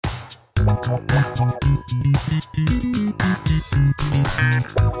Welcome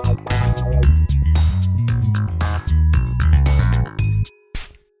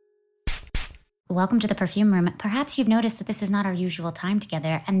to the Perfume Room. Perhaps you've noticed that this is not our usual time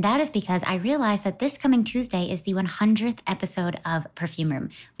together, and that is because I realized that this coming Tuesday is the 100th episode of Perfume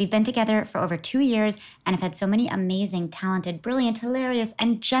Room. We've been together for over 2 years and have had so many amazing, talented, brilliant, hilarious,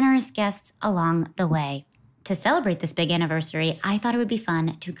 and generous guests along the way. To celebrate this big anniversary, I thought it would be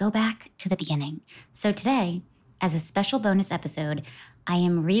fun to go back to the beginning. So today, as a special bonus episode, I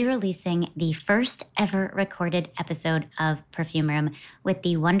am re-releasing the first ever recorded episode of Perfume Room with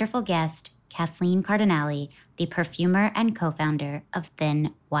the wonderful guest, Cathleen Cardinali, the perfumer and co-founder of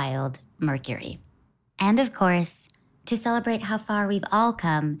Thin Wild Mercury. And of course, to celebrate how far we've all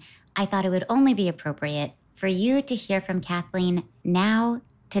come, I thought it would only be appropriate for you to hear from Cathleen now,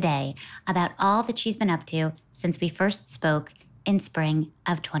 today, about all that she's been up to since we first spoke in spring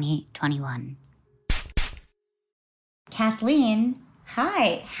of 2021. Kathleen,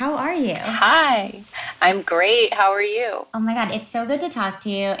 hi, how are you? Hi, I'm great. How are you? Oh my God, it's so good to talk to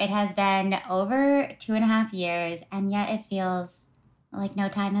you. It has been over 2.5 years, and yet it feels like no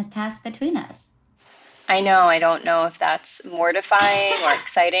time has passed between us. I know. I don't know if that's mortifying or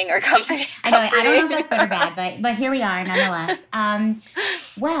exciting or comforting. I don't know if that's good or bad, but here we are nonetheless.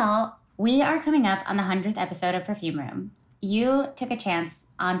 Well, we are coming up on the 100th episode of Perfume Room. You took a chance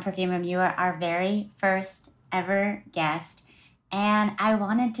on Perfume Room. You were our very first ever guest. And I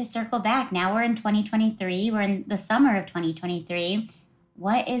wanted to circle back. Now we're in 2023. We're in the summer of 2023.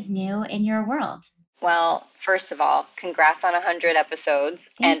 What is new in your world? Well, first of all, congrats on 100 episodes.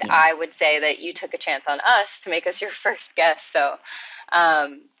 Thank you. I would say that you took a chance on us to make us your first guest. So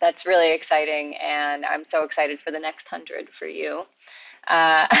that's really exciting. And I'm so excited for the next 100 for you.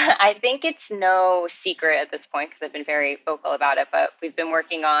 I think it's no secret at this point because I've been very vocal about it, but we've been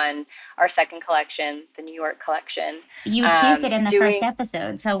working on our second collection, the New York collection. You teased it in the first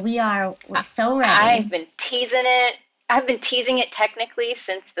episode, so we're so ready. I've been teasing it. I've been teasing it technically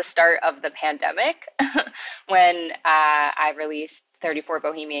since the start of the pandemic when I released 34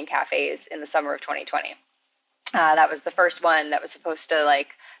 Bohemian Cafes in the summer of 2020. That was the first one that was supposed to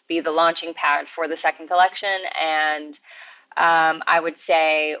be the launching pad for the second collection, and I would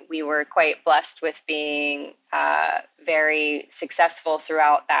say we were quite blessed with being very successful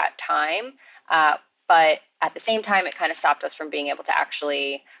throughout that time. But at the same time, it kind of stopped us from being able to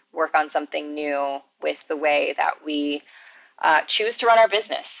actually work on something new with the way that we choose to run our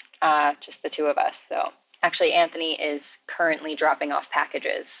business, just the two of us. So actually, Anthony is currently dropping off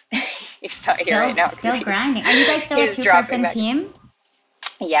packages. He's not here right now. Still grinding. Are you guys still a two-person team?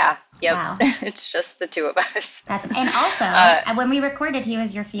 Yeah. Yep. Wow. It's just the two of us. And also, when we recorded, he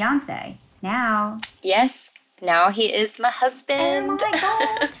was your fiance. Now. Yes. Now he is my husband. Oh my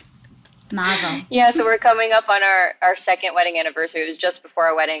God. Mazel. Yeah. So we're coming up on our second wedding anniversary. It was just before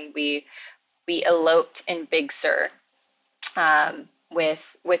our wedding. We eloped in Big Sur,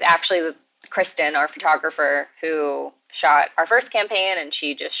 with actually Kristen, our photographer, who shot our first campaign, and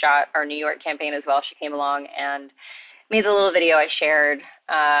she just shot our New York campaign as well. She came along and made the little video I shared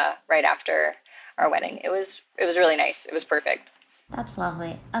right after our wedding. It was really nice. It was perfect. That's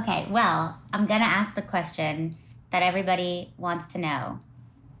lovely. Okay, well, I'm going to ask the question that everybody wants to know.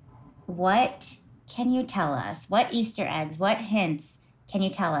 What can you tell us? What Easter eggs, what hints can you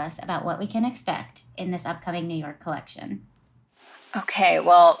tell us about what we can expect in this upcoming New York collection? Okay,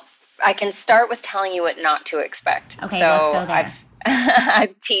 well, I can start with telling you what not to expect. Okay, so let's go there.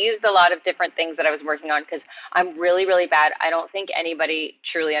 I've teased a lot of different things that I was working on because I'm really, really bad. I don't think anybody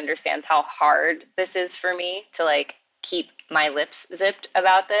truly understands how hard this is for me to keep my lips zipped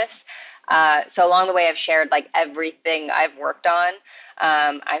about this. So along the way, I've shared everything I've worked on.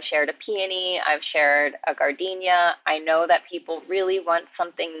 I've shared a peony. I've shared a gardenia. I know that people really want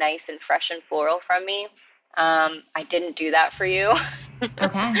something nice and fresh and floral from me. I didn't do that for you.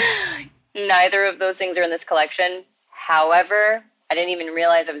 Okay. Neither of those things are in this collection. However, I didn't even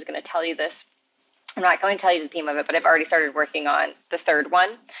realize I was going to tell you this. I'm not going to tell you the theme of it, but I've already started working on the third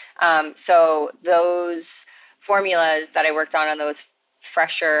one. So those formulas that I worked on those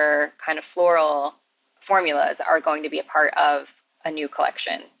fresher kind of floral formulas are going to be a part of a new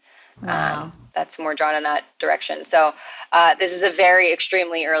collection. Wow. That's more drawn in that direction. So this is a very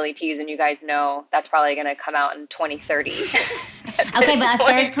extremely early tease, and you guys know that's probably going to come out in 2030. Okay, but a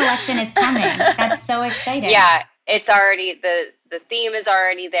third collection is coming. That's so exciting. Yeah, it's already, the theme is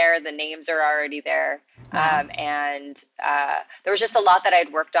already there. The names are already there. Wow. And there was just a lot that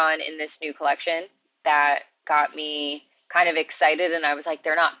I'd worked on in this new collection that got me kind of excited, and I was like,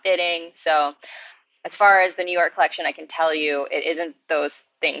 they're not fitting. So as far as the New York collection, I can tell you it isn't those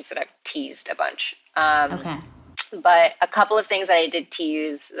things that I've teased a bunch. Okay. But a couple of things that I did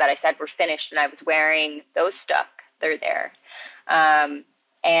tease that I said were finished and I was wearing, those stuck. They're there.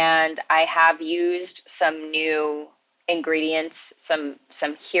 And I have used some new ingredients, some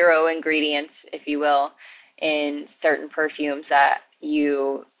hero ingredients, if you will, in certain perfumes that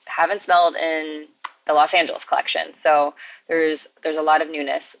you haven't smelled in the Los Angeles collection. So there's a lot of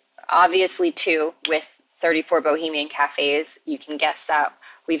newness. Obviously, too, with 34 Bohemian Cafes, you can guess that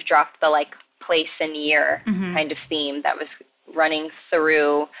we've dropped the like place and year kind of theme that was running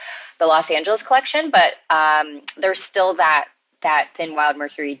through the Los Angeles collection, but there's still that Thin Wild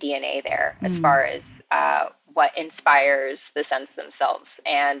Mercury DNA there as far as what inspires the scents themselves.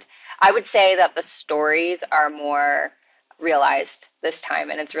 And I would say that the stories are more realized this time,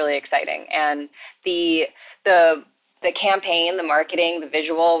 and it's really exciting. And the campaign, the marketing, the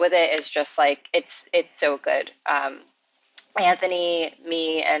visual with it is just like it's so good. Anthony,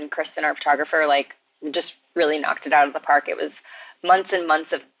 me, and Kristen, our photographer, like just really knocked it out of the park. It was months and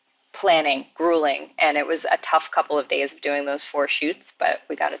months of planning, grueling, and it was a tough couple of days of doing those 4 shoots, but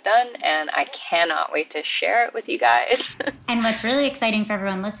we got it done, and I cannot wait to share it with you guys. And what's really exciting for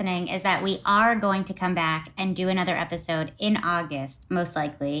everyone listening is that we are going to come back and do another episode in August, most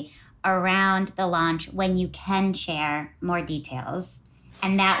likely, around the launch when you can share more details.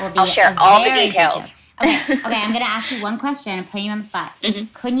 And that will be I'll share all the details. Okay, I'm going to ask you one question and put you on the spot.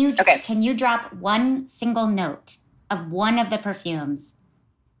 Can you drop one single note of one of the perfumes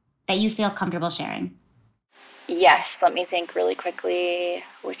that you feel comfortable sharing? Yes, let me think really quickly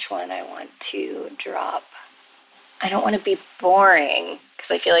which one I want to drop. I don't want to be boring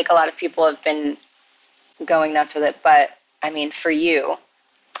because I feel like a lot of people have been going nuts with it, but I mean, for you,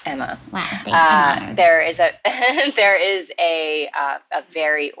 Emma, wow, thank you. there is a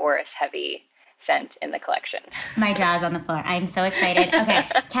very Oris heavy scent in the collection. My jaw's on the floor. I'm so excited. Okay,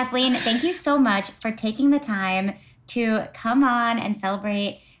 Cathleen, thank you so much for taking the time to come on and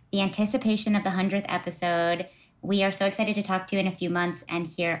celebrate the anticipation of the 100th episode. We are so excited to talk to you in a few months and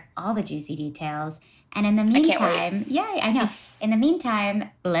hear all the juicy details. And in the meantime, I know. In the meantime,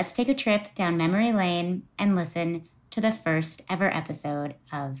 let's take a trip down memory lane and listen to the first ever episode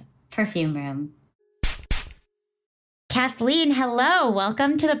of Perfume Room. Kathleen, hello.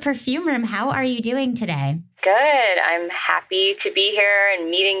 Welcome to the Perfume Room. How are you doing today? Good. I'm happy to be here and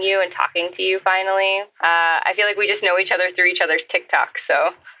meeting you and talking to you finally. I feel like we just know each other through each other's TikTok,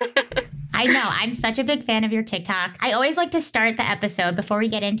 so... I know. I'm such a big fan of your TikTok. I always like to start the episode before we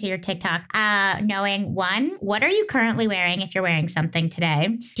get into your TikTok, knowing, one, what are you currently wearing if you're wearing something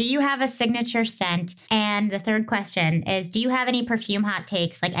today? Do you have a signature scent? And the third question is, do you have any perfume hot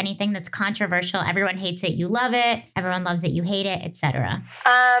takes, like anything that's controversial? Everyone hates it, you love it. Everyone loves it, you hate it, etc.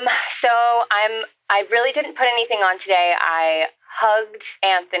 I really didn't put anything on today. I hugged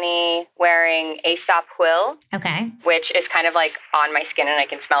Anthony wearing a Stop Quill, which is kind of like on my skin and I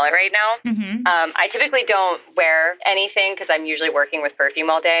can smell it right now. I typically don't wear anything because I'm usually working with perfume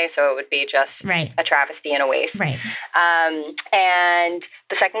all day, so it would be just a travesty and a waste. Right. And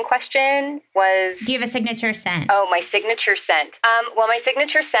the second question was... Do you have a signature scent? Oh, my signature scent. Well, my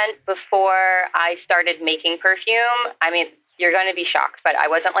signature scent before I started making perfume, I mean... You're going to be shocked, but I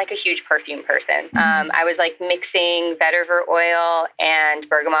wasn't like a huge perfume person. I was like mixing vetiver oil and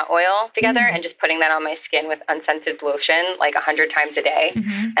bergamot oil together and just putting that on my skin with unscented lotion like 100 times a day.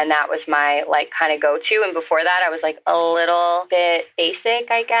 And that was my like kind of go-to. And before that, I was like a little bit basic,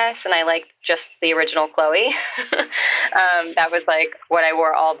 I guess. And I liked just the original Chloe. That was like what I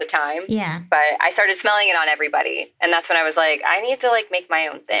wore all the time. Yeah. But I started smelling it on everybody. And that's when I was like, I need to like make my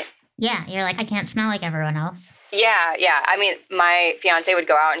own thing. Yeah, you're like, I can't smell like everyone else. Yeah. I mean, my fiance would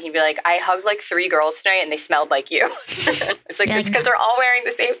go out and he'd be like, I hugged like 3 girls tonight and they smelled like you. It's like, it's because they're all wearing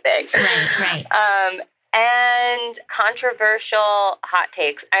the same thing. Right. And controversial hot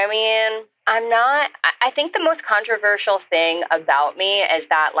takes. I mean, I think the most controversial thing about me is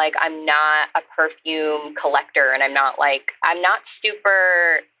that like, I'm not a perfume collector and I'm not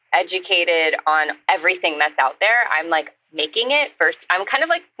super educated on everything that's out there. I'm like making it first. I'm kind of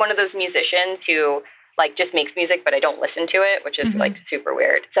like one of those musicians who like just makes music, but I don't listen to it, which is like super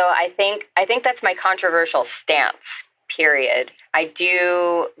weird. So I think that's my controversial stance, period. I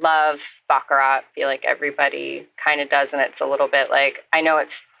do love Baccarat. I feel like everybody kind of does. And it's a little bit like, I know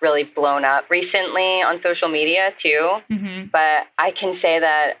it's really blown up recently on social media too, but I can say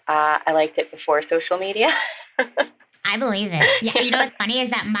that I liked it before social media. I believe it. Yeah, you know what's funny is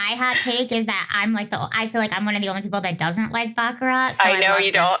that my hot take is that I feel like I'm one of the only people that doesn't like Baccarat. So I know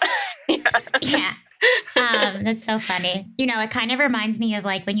you don't. Yeah. That's so funny. It kind of reminds me of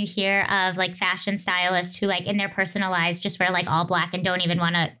like when you hear of like fashion stylists who like in their personal lives just wear like all black and don't even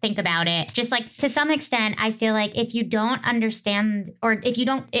want to think about it. Just like to some extent, I feel like if you don't understand or if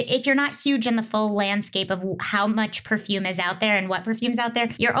you're not huge in the full landscape of how much perfume is out there and what perfume's out there,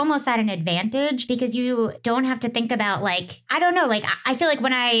 you're almost at an advantage because you don't have to think about like, I don't know, like I feel like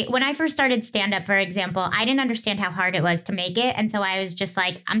when I first started stand up, for example, I didn't understand how hard it was to make it. And so I was just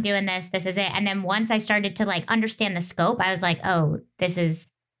like, I'm doing this is it. And then once I started to like understand the scope, I was like, oh, this is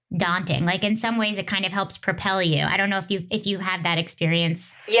daunting. Like in some ways it kind of helps propel you. I don't know if you had that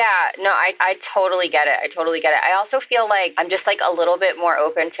experience. Yeah, no, I totally get it. I totally get it. I also feel like I'm just like a little bit more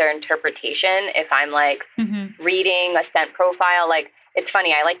open to interpretation if I'm like reading a scent profile. Like it's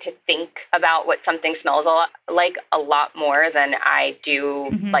funny, I like to think about what something smells like a lot more than I do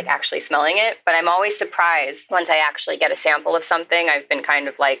like actually smelling it. But I'm always surprised once I actually get a sample of something I've been kind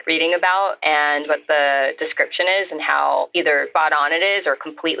of like reading about and what the description is and how either spot on it is or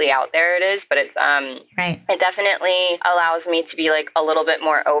completely out there it is. But it's right. It definitely allows me to be like a little bit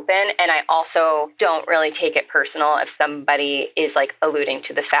more open. And I also don't really take it personal if somebody is like alluding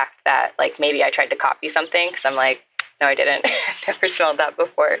to the fact that like maybe I tried to copy something because I'm like, no, I didn't. I've never smelled that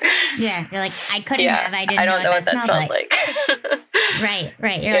before. Yeah. You're like, I couldn't have. I don't know what that smelled like.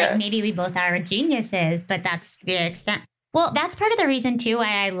 Right. You're like, maybe we both are geniuses, but that's the extent. Well, that's part of the reason, too,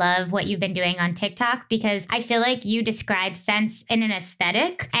 why I love what you've been doing on TikTok, because I feel like you describe scents in an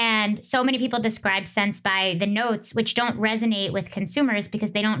aesthetic. And so many people describe scents by the notes, which don't resonate with consumers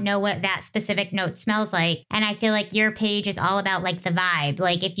because they don't know what that specific note smells like. And I feel like your page is all about like the vibe.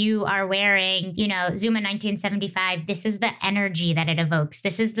 Like if you are wearing, Zuma 1975, this is the energy that it evokes.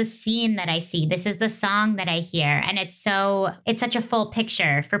 This is the scene that I see. This is the song that I hear. And it's such a full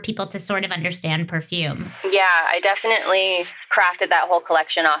picture for people to sort of understand perfume. Yeah, I definitely crafted that whole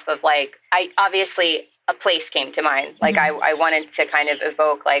collection off of like, obviously a place came to mind. Like I wanted to kind of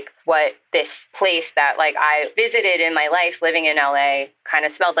evoke like what this place that like I visited in my life living in LA kind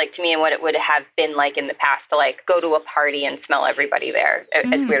of smelled like to me and what it would have been like in the past to like go to a party and smell everybody there.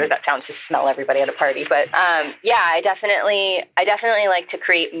 As weird as that sounds to smell everybody at a party. But yeah, I definitely like to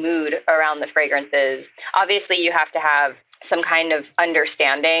create mood around the fragrances. Obviously you have to have some kind of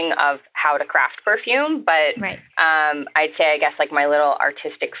understanding of how to craft perfume. But I'd say, I guess, like my little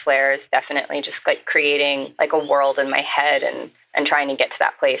artistic flair is definitely just like creating like a world in my head and trying to get to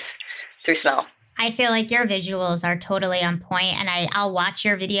that place through smell. I feel like your visuals are totally on point, and I'll watch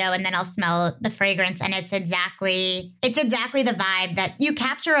your video and then I'll smell the fragrance, and it's exactly the vibe that you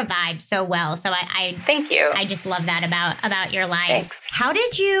capture a vibe so well. So I thank you. I just love that about your line. Thanks. How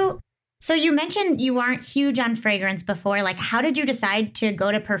did you? So you mentioned you weren't huge on fragrance before. Like, how did you decide to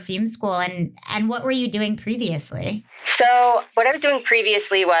go to perfume school, and what were you doing previously? So what I was doing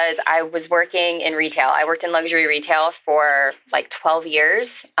previously was I was working in retail. I worked in luxury retail for like 12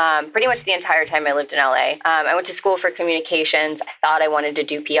 years, pretty much the entire time I lived in LA. I went to school for communications. I thought I wanted to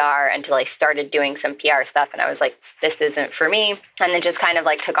do PR until I started doing some PR stuff. And I was like, this isn't for me. And then just kind of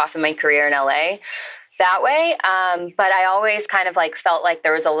like took off in my career in LA that way. But I always kind of like felt like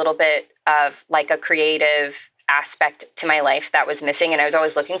there was a little bit of like a creative aspect to my life that was missing, and I was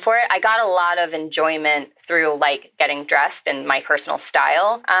always looking for it. I got a lot of enjoyment through like getting dressed and my personal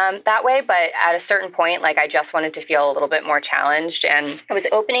style that way, but at a certain point, like I just wanted to feel a little bit more challenged, and I was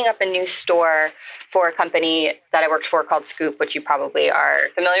opening up a new store for a company that I worked for called Scoop, which you probably are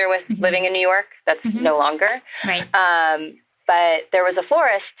familiar with living in New York. That's no longer. Right. But there was a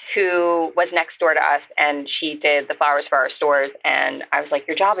florist who was next door to us, and she did the flowers for our stores. And I was like,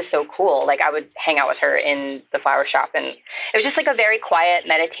 your job is so cool. Like I would hang out with her in the flower shop, and it was just like a very quiet,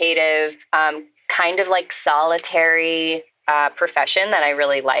 meditative, kind of like solitary profession that I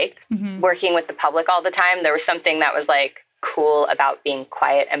really liked. Working with the public all the time, there was something that was like cool about being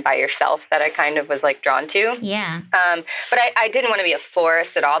quiet and by yourself that I kind of was like drawn to. Yeah. But I didn't want to be a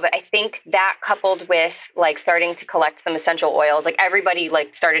florist at all. But I think that coupled with like starting to collect some essential oils, like everybody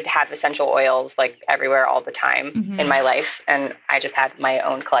like started to have essential oils like everywhere all the time in my life. And I just had my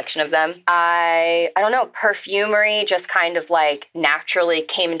own collection of them. I don't know, perfumery just kind of like naturally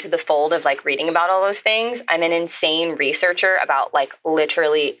came into the fold of like reading about all those things. I'm an insane researcher about like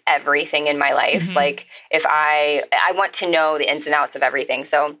literally everything in my life. Like if I want to know the ins and outs of everything.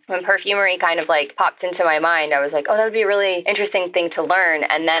 So when perfumery kind of like popped into my mind, I was like, oh, that would be a really interesting thing to learn.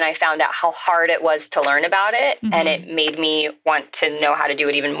 And then I found out how hard it was to learn about it. And it made me want to know how to do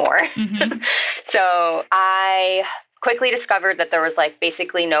it even more. So I quickly discovered that there was like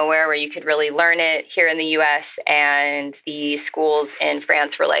basically nowhere where you could really learn it here in the US, and the schools in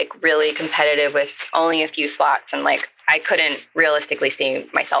France were like really competitive with only a few slots. And like, I couldn't realistically see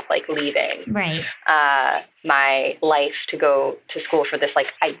myself like leaving Right. my life to go to school for this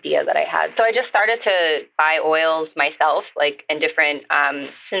like idea that I had. So I just started to buy oils myself, like, and different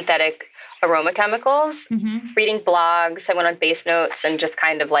synthetic aroma chemicals, reading blogs. I went on Base Notes and just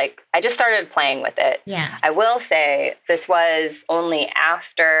kind of like, I just started playing with it. Yeah. I will say this was only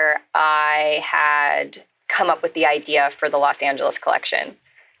after I had come up with the idea for the Los Angeles collection.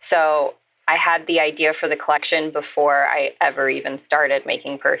 So I had the idea for the collection before I ever even started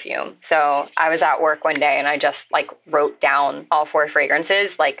making perfume. So I was at work one day and I just like wrote down all 4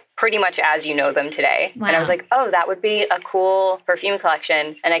 fragrances, like pretty much as you know them today. Wow. And I was like, oh, that would be a cool perfume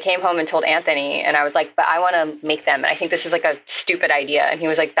collection. And I came home and told Anthony, and I was like, but I want to make them. And I think this is like a stupid idea. And he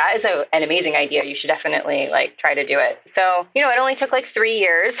was like, that is an amazing idea. You should definitely like try to do it. So, you know, it only took like 3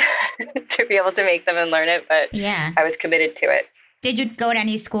 years to be able to make them and learn it, but yeah, I was committed to it. Did you go to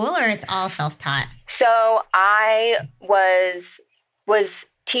any school, or it's all self-taught? So I was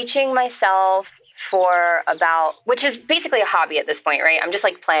teaching myself for about, which is basically a hobby at this point, right? I'm just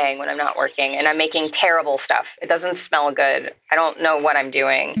like playing when I'm not working, and I'm making terrible stuff. It doesn't smell good. I don't know what I'm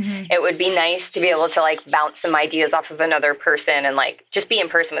doing. It would be nice to be able to like bounce some ideas off of another person and like just be in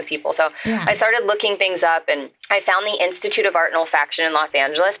person with people. So I started looking things up, and I found the Institute of Art and Olfaction in Los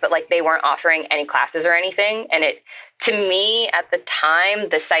Angeles, but like they weren't offering any classes or anything. And it, to me at the time,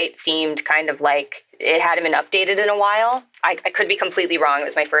 the site seemed kind of like it hadn't been updated in a while. I could be completely wrong. It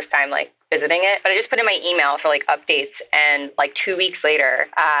was my first time like visiting it, but I just put in my email for like updates, and like 2 weeks later,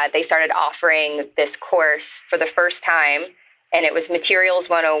 they started offering this course for the first time, and it was Materials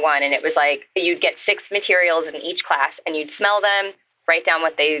 101, and it was like you'd get 6 materials in each class, and you'd smell them, write down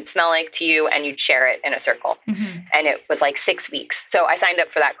what they smell like to you, and you'd share it in a circle. And it was like 6 weeks. So I signed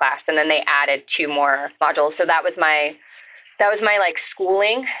up for that class, and then they added 2 more modules. So that was my like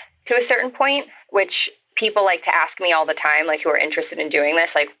schooling to a certain point, which people like to ask me all the time, like who are interested in doing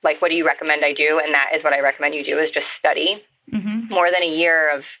this, like what do you recommend I do? And that is what I recommend you do, is just study. More than a year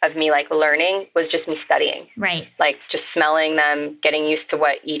of me like learning was just me studying. Right. Like just smelling them, getting used to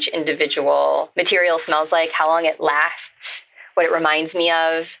what each individual material smells like, how long it lasts, what it reminds me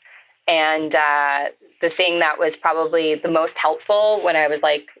of. And the thing that was probably the most helpful when I was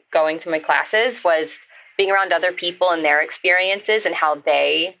like going to my classes was being around other people and their experiences and how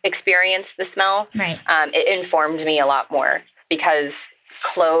they experience the smell. Right. It informed me a lot more, because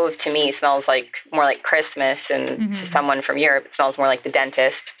clove to me smells like more like Christmas, and to someone from Europe it smells more like the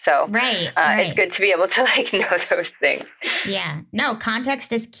dentist. So it's good to be able to like know those things. Yeah. No,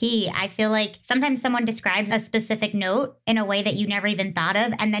 context is key. I feel like sometimes someone describes a specific note in a way that you never even thought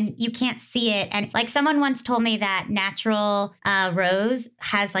of, and then you can't see it. And like someone once told me that natural rose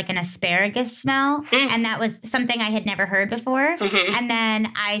has like an asparagus smell, and that was something I had never heard before. And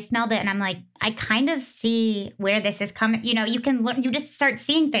then I smelled it and I'm like, I kind of see where this is coming. You know, you just start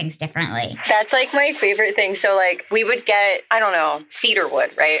seeing things differently. That's like my favorite thing. So like we would get, I don't know, cedar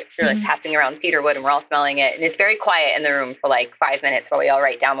wood, right? You're like passing around cedar wood and we're all smelling it. And it's very quiet in the room for like 5 minutes while we all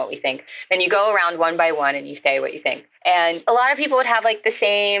write down what we think. Then you go around one by one and you say what you think. And a lot of people would have like the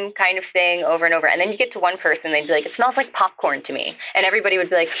same kind of thing over and over. And then you get to one person, they'd be like, it smells like popcorn to me. And everybody would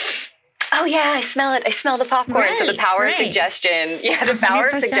be like, oh yeah, I smell it. I smell the popcorn. So the power of suggestion. Yeah, the power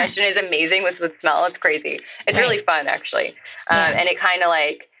 100%. Of suggestion is amazing with smell. It's crazy. It's really fun, actually. And it kind of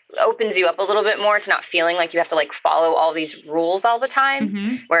like opens you up a little bit more to not feeling like you have to like follow all these rules all the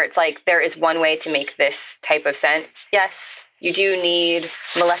time, where it's like there is one way to make this type of scent. Yes, you do need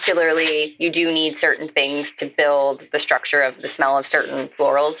molecularly, you do need certain things to build the structure of the smell of certain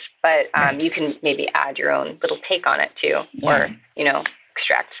florals, but you can maybe add your own little take on it too, or, you know,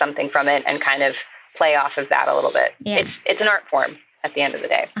 extract something from it and kind of play off of that a little bit. Yeah. It's an art form at the end of the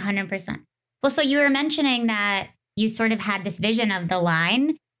day. 100%. Well, so you were mentioning that you sort of had this vision of the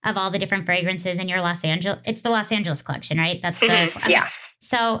line of all the different fragrances in your it's the Los Angeles collection, right? That's yeah.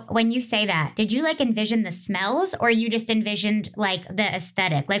 So when you say that, did you like envision the smells, or you just envisioned like the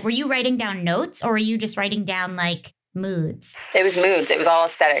aesthetic? Like, were you writing down notes, or were you just writing down like moods? It was moods. It was all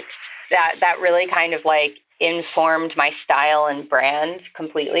aesthetic. That really kind of like informed my style and brand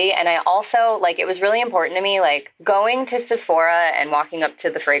completely. And I also, like, it was really important to me, like, going to Sephora and walking up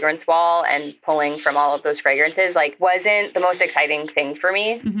to the fragrance wall and pulling from all of those fragrances, like, wasn't the most exciting thing for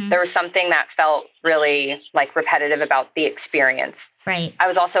me. There was something that felt really, like, repetitive about the experience. Right. I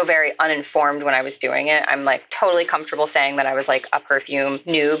was also very uninformed when I was doing it. I'm like totally comfortable saying that I was like a perfume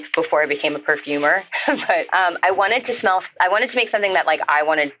noob before I became a perfumer. But I wanted to make something that like I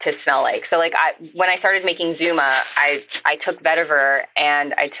wanted to smell like. So like when I started making Zuma, I took vetiver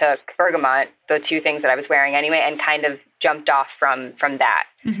and I took bergamot, the two things that I was wearing anyway, and kind of jumped off from that.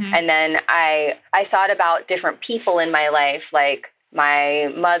 Mm-hmm. And then I thought about different people in my life, like my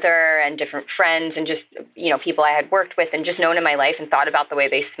mother and different friends and just, people I had worked with and just known in my life, and thought about the way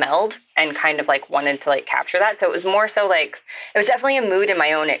they smelled and kind of like wanted to like capture that. So it was more so like, it was definitely a mood in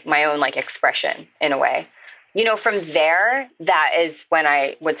my own like expression in a way. From there, that is when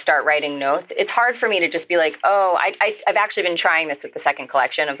I would start writing notes. It's hard for me to just be like, oh, I've actually been trying this with the second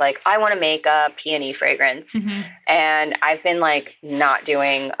collection of like, I want to make a peony fragrance. Mm-hmm. And I've been like not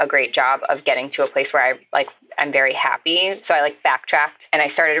doing a great job of getting to a place where I'm very happy. So I like backtracked and I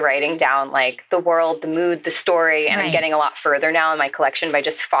started writing down like the world, the mood, the story. And I'm getting a lot further now in my collection by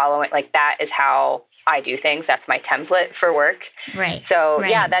just following, like that is how I do things. That's my template for work. Right. So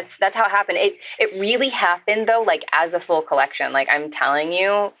yeah, that's how it happened. It really happened though, like as a full collection. Like I'm telling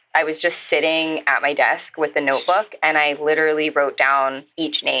you, I was just sitting at my desk with the notebook and I literally wrote down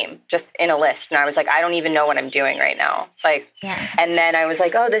each name just in a list. And I was like, I don't even know what I'm doing right now. Like, and then I was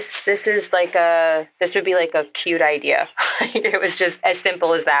like, oh, this is like this would be like a cute idea. It was just as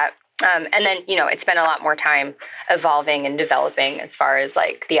simple as that. And then, it's been a lot more time evolving and developing as far as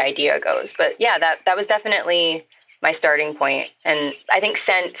like the idea goes. But yeah, that was definitely my starting point. And I think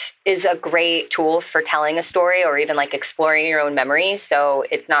scent is a great tool for telling a story or even like exploring your own memories. So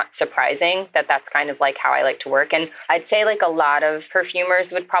it's not surprising that that's kind of like how I like to work. And I'd say like a lot of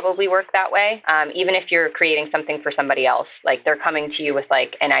perfumers would probably work that way. Even if you're creating something for somebody else, like they're coming to you with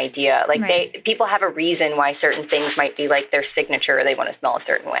like an idea, like people have a reason why certain things might be like their signature, or they want to smell a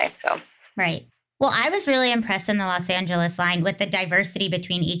certain way. So. Right. Well, I was really impressed in the Los Angeles line with the diversity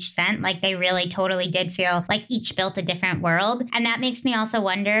between each scent. Like they really totally did feel like each built a different world. And that makes me also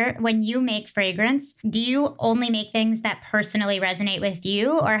wonder, when you make fragrance, do you only make things that personally resonate with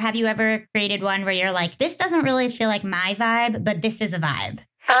you? Or have you ever created one where you're like, this doesn't really feel like my vibe, but this is a vibe?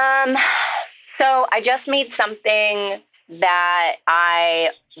 So I just made something that I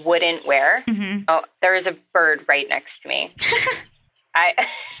wouldn't wear. Mm-hmm. Oh, there is a bird right next to me.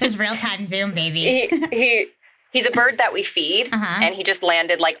 This is real-time Zoom, baby. He's a bird that we feed, and he just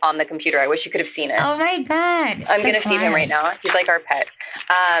landed like on the computer. I wish you could have seen it. Oh my God. I'm going to feed him right now. He's like our pet.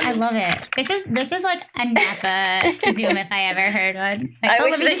 I love it. This is like a Napa Zoom if I ever heard one. Like, I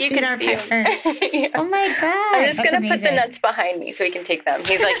wish that you could see him. Yeah. Oh my God. I'm just going to put the nuts behind me so he can take them.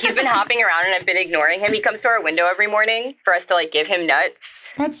 He's been hopping around and I've been ignoring him. He comes to our window every morning for us to like give him nuts.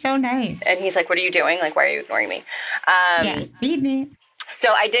 That's so nice. And he's like, what are you doing? Like, why are you ignoring me? Feed me.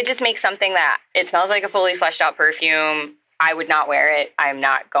 So I did just make something that it smells like a fully fleshed out perfume. I would not wear it.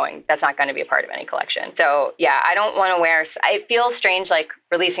 That's not going to be a part of any collection. So yeah, I don't want to wear, I feel strange like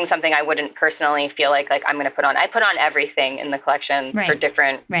releasing something I wouldn't personally feel like I'm going to put on. I put on everything in the collection for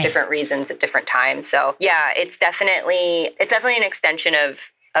different reasons at different times. So yeah, it's definitely an extension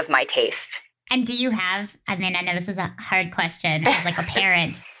of my taste. And do you have, I know this is a hard question as like a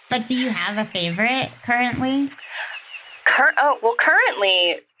parent, but do you have a favorite currently?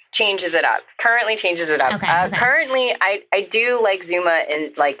 Currently changes it up. Okay. Currently, I do like Zuma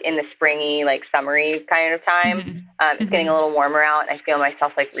in the springy, like summery kind of time. Mm-hmm. It's getting a little warmer out, and I feel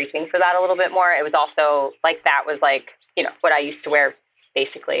myself like reaching for that a little bit more. It was also like that was like what I used to wear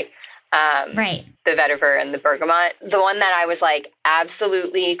basically. The vetiver and the bergamot. The one that I was like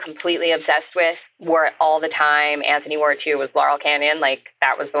absolutely, completely obsessed with, wore it all the time. Anthony wore it too, was Laurel Canyon. Like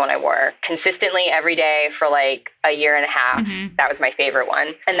that was the one I wore consistently every day for like a year and a half. Mm-hmm. That was my favorite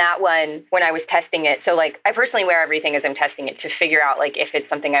one. And that one, when I was testing it, so like I personally wear everything as I'm testing it to figure out like if it's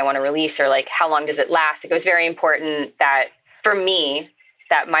something I want to release or like how long does it last. It was very important that for me,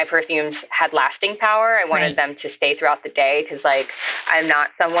 that my perfumes had lasting power. I wanted them to stay throughout the day because like I'm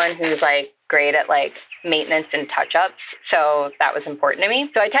not someone who's like great at like maintenance and touch-ups. So that was important to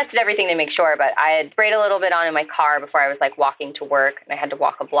me. So I tested everything to make sure, but I had sprayed a little bit on in my car before I was like walking to work, and I had to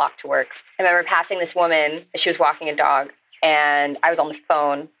walk a block to work. I remember passing this woman, she was walking a dog, and I was on the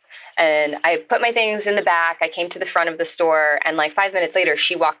phone. And I put my things in the back. I came to the front of the store, and like 5 minutes later,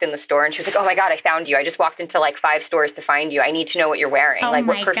 she walked in the store and she was like, oh my God, I found you. I just walked into like 5 stores to find you. I need to know what you're wearing. Like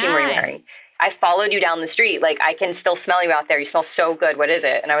what perfume are you wearing? I followed you down the street. Like, I can still smell you out there. You smell so good. What is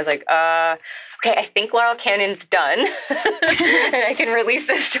it? And I was like, okay, I think Laurel Canyon's done. And I can release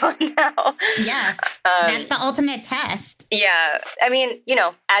this one now. Yes. That's the ultimate test. Yeah. I mean, you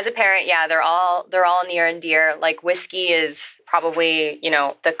know, as a parent, yeah, they're all near and dear. Like, whiskey is probably, you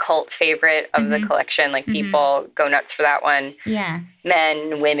know, the cult favorite of the collection. Like, people go nuts for that one. Yeah.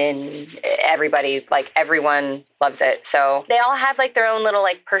 Men, women, everybody, like, everyone loves it. So they all have like their own little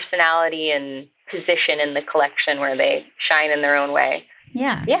like personality and position in the collection where they shine in their own way.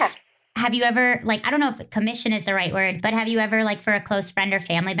 Yeah. Yeah. Have you ever, like, I don't know if commission is the right word, but have you ever, like, for a close friend or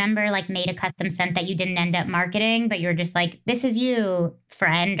family member, like, made a custom scent that you didn't end up marketing, but you're just like, this is you,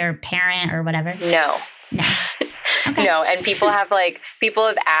 friend or parent or whatever? No. Okay. No. And people have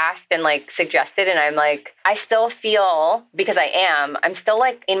asked and like suggested, and I'm like, I still feel, because I'm still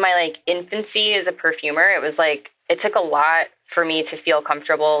like in my like infancy as a perfumer. It was like, it took a lot for me to feel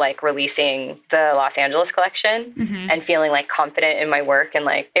comfortable like releasing the Los Angeles collection and feeling like confident in my work. And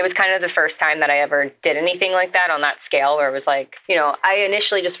like, it was kind of the first time that I ever did anything like that on that scale, where it was like, you know, I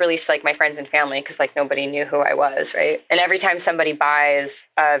initially just released like my friends and family because like nobody knew who I was, right? And every time somebody buys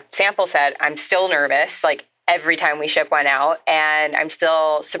a sample set, I'm still nervous. Like, every time we ship one out, and I'm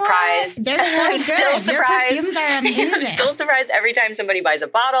still surprised. Oh, they're so good. Your perfumes are amazing. I'm still surprised every time somebody buys a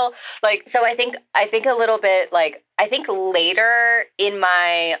bottle. Like, so I think a little bit like, I think later in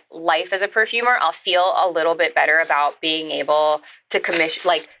my life as a perfumer, I'll feel a little bit better about being able to commission,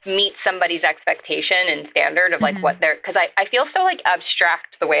 like meet somebody's expectation and standard of like what they're, because I feel so like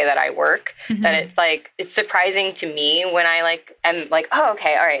abstract the way that I work that it's like, it's surprising to me when I like, am like, oh,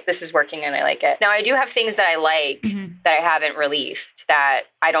 okay, all right, this is working and I like it. Now I do have things that I like that I haven't released that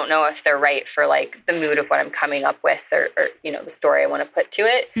I don't know if they're right for like the mood of what I'm coming up with or you know, the story I want to put to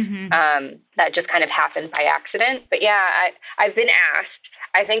it. That just kind of happened by accident. But yeah, I've been asked.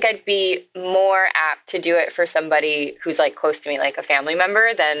 I think I'd be more apt to do it for somebody who's like close to me, like a family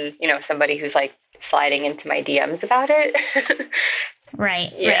member, than, you know, somebody who's like sliding into my DMs about it.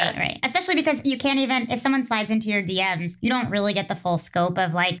 Right. Especially because you can't even, if someone slides into your DMs, you don't really get the full scope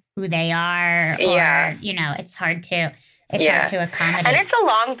of like who they are or, you know, it's hard to accommodate. And it's a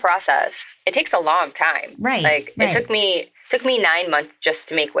long process. It takes a long time. Right. Like it took me 9 months just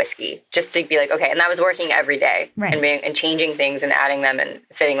to make whiskey, just to be like, okay. And I was working every day and changing things and adding them and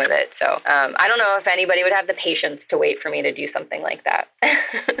sitting with it. So I don't know if anybody would have the patience to wait for me to do something like that.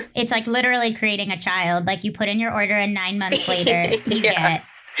 It's like literally creating a child. Like you put in your order and 9 months later you get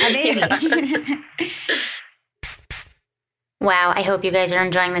a baby. Yeah. Wow, I hope you guys are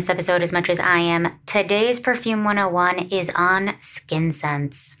enjoying this episode as much as I am. Today's Perfume 101 is on skin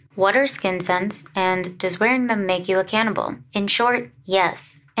scents. What are skin scents, and does wearing them make you a cannibal? In short,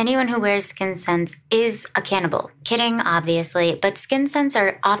 yes. Anyone who wears skin scents is a cannibal. Kidding, obviously, but skin scents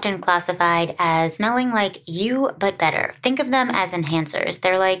are often classified as smelling like you, but better. Think of them as enhancers.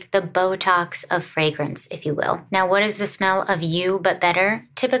 They're like the Botox of fragrance, if you will. Now, what is the smell of you, but better?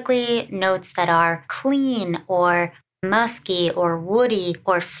 Typically, notes that are clean or musky or woody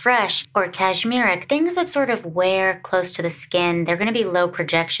or fresh or cashmeric, things that sort of wear close to the skin. They're going to be low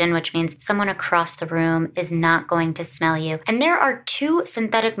projection, which means someone across the room is not going to smell you. And there are two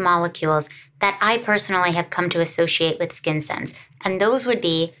synthetic molecules that I personally have come to associate with skin scents, and those would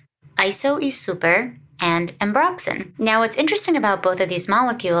be isoesuper and ambroxan. Now, what's interesting about both of these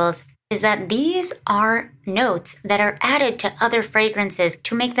molecules is that these are notes that are added to other fragrances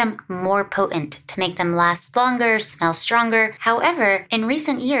to make them more potent, to make them last longer, smell stronger. However, in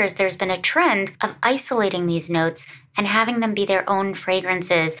recent years, there's been a trend of isolating these notes and having them be their own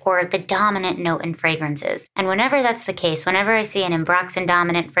fragrances or the dominant note in fragrances. And whenever that's the case, whenever I see an ambroxan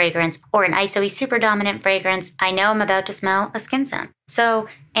dominant fragrance or an isoesuper dominant fragrance, I know I'm about to smell a skin scent. So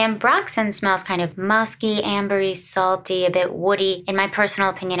ambroxan smells kind of musky, ambery, salty, a bit woody, in my personal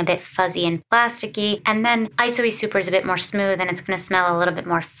opinion, a bit fuzzy and plasticky. And then isoesuper is a bit more smooth and it's going to smell a little bit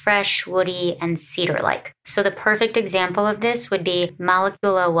more fresh, woody, and cedar-like. So the perfect example of this would be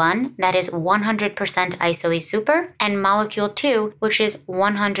Molecule 1, that is 100% isoesuper, and Molecule 2, which is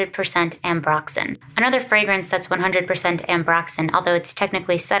 100% ambroxan. Another fragrance that's 100% ambroxan, although it's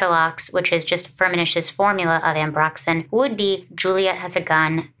technically Cetilox, which is just Firmenish's formula of ambroxan, would be Juliet Has a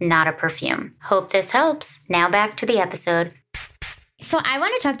Gun, not a perfume. Hope this helps. Now back to the episode. So I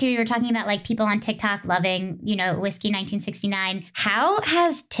want to talk to you. You were talking about like people on TikTok loving, you know, Whiskey 1969. How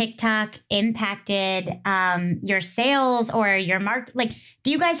has TikTok impacted your sales or your market? Like, do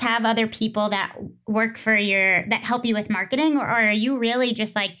you guys have other people that work for that help you with marketing, or are you really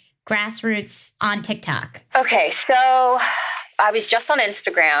just like grassroots on TikTok? Okay, so I was just on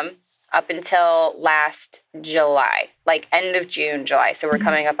Instagram up until last July, like end of June, July. So we're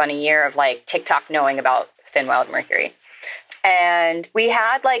coming up on a year of like TikTok knowing about Thin Wild Mercury. And we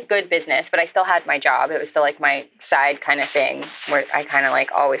had like good business, but I still had my job. It was still like my side kind of thing where I kind of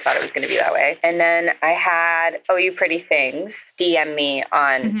like always thought it was going to be that way. And then I had Oh You Pretty Things DM me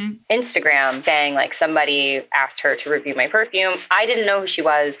on Instagram saying like somebody asked her to review my perfume. I didn't know who she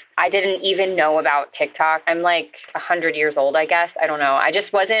was. I didn't even know about TikTok. I'm like 100 years old, I guess. I don't know. I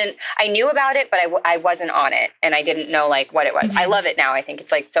just wasn't, I knew about it, but I wasn't on it. And I didn't know like what it was. I love it now. I think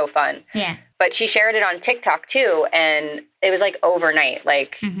it's like so fun. Yeah. But she shared it on TikTok too. And it was like overnight.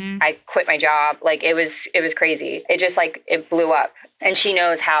 Like I quit my job. Like it was crazy. It just like, it blew up. And she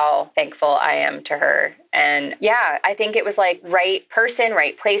knows how thankful I am to her. And yeah, I think it was like right person,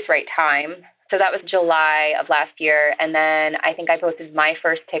 right place, right time. So that was July of last year. And then I think I posted my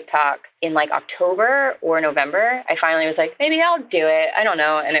first TikTok in like October or November. I finally was like, maybe I'll do it. I don't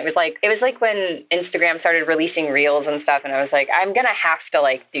know. And it was like when Instagram started releasing reels and stuff. And I was like, I'm going to have to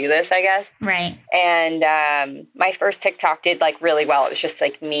like do this, I guess. Right. And my first TikTok did like really well. It was just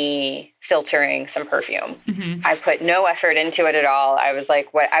like me filtering some perfume. I put no effort into it at all. I was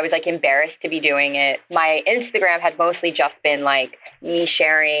like embarrassed to be doing it. My Instagram had mostly just been like me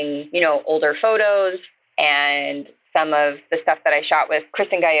sharing, you know, older photos and some of the stuff that I shot with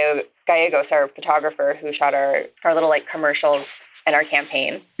Kristen Gallegos, our photographer who shot our little like commercials and our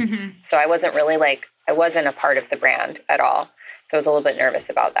campaign. So I wasn't really like, I wasn't a part of the brand at all. So I was a little bit nervous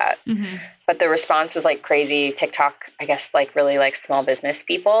about that. But the response was like crazy. TikTok, I guess, like really like small business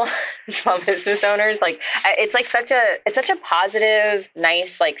people, small business owners. Like it's like such a positive,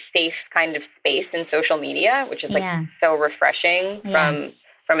 nice, like safe kind of space in social media, which is like so refreshing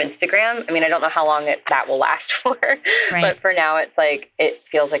from Instagram. I mean, I don't know how long that will last for, but for now it's like, it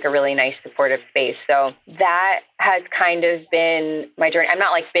feels like a really nice supportive space. So that has kind of been my journey. I'm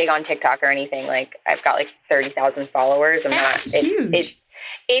not like big on TikTok or anything. Like I've got like 30,000 followers. That's huge.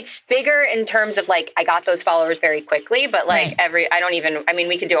 It's bigger in terms of like, I got those followers very quickly, but like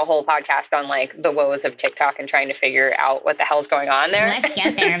we could do a whole podcast on like the woes of TikTok and trying to figure out what the hell's going on there. Let's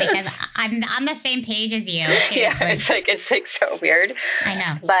get there because I'm on the same page as you. Seriously. Yeah, it's like so weird. I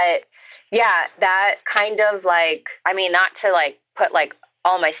know. But yeah, that kind of like, I mean, not to like put like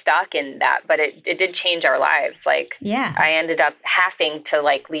all my stock in that, but it did change our lives. Like, I ended up having to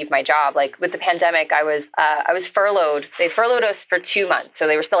like leave my job. Like with the pandemic, I was furloughed. They furloughed us for 2 months. So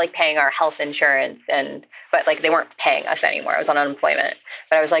they were still like paying our health insurance but like they weren't paying us anymore. I was on unemployment,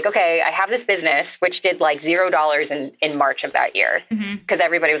 but I was like, okay, I have this business, which did like $0 in March of that year. Cause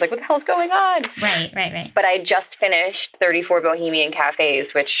everybody was like, what the hell's going on? Right. But I just finished 34 Bohemian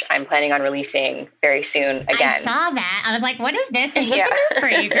Cafes, which I'm planning on releasing very soon again. I saw that. I was like, what is this? Is this a new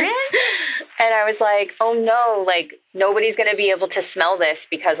fragrance? And I was like, oh no, like nobody's going to be able to smell this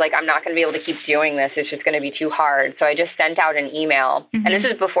because like I'm not going to be able to keep doing this. It's just going to be too hard. So I just sent out an email. And this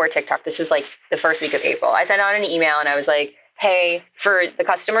was before TikTok. This was like the first week of April. I sent out an email and I was like, hey, for the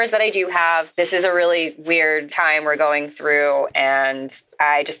customers that I do have, this is a really weird time we're going through, and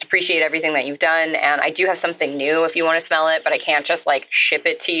I just appreciate everything that you've done. And I do have something new if you want to smell it, but I can't just like ship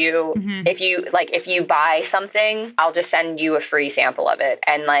it to you. If you buy something, I'll just send you a free sample of it.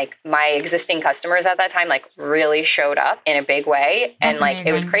 And like my existing customers at that time, like really showed up in a big way. That's and like, amazing.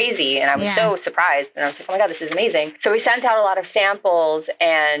 It was crazy. And I was so surprised. And I was like, oh my God, this is amazing. So we sent out a lot of samples,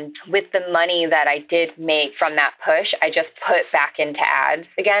 and with the money that I did make from that push, I just put back into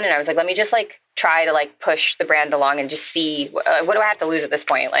ads again. And I was like, let me just like try to like push the brand along and just see what do I have to lose at this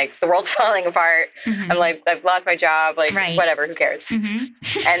point? Like the world's falling apart. I'm like, I've lost my job, like whatever, who cares? And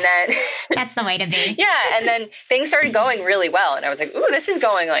then that's the way to be. Yeah. And then things started going really well. And I was like, ooh, this is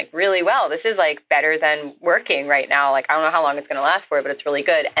going like really well. This is like better than working right now. Like, I don't know how long it's going to last for, but it's really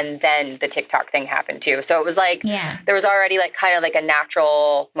good. And then the TikTok thing happened too. So it was like, there was already like kind of like a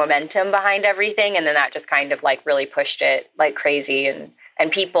natural momentum behind everything. And then that just kind of like really pushed it like crazy.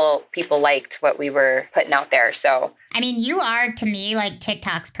 And people liked what we were putting out there. So, I mean, you are to me like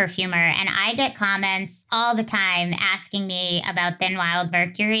TikTok's perfumer, and I get comments all the time asking me about Thin Wild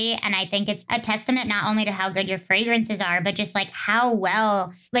Mercury. And I think it's a testament not only to how good your fragrances are, but just like how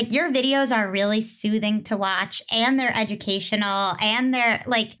well, like your videos are really soothing to watch, and they're educational, and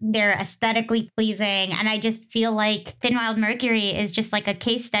they're aesthetically pleasing. And I just feel like Thin Wild Mercury is just like a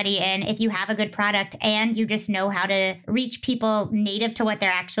case study in if you have a good product and you just know how to reach people native to what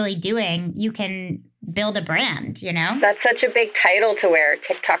they're actually doing, you can build a brand, you know? That's such a big title to wear,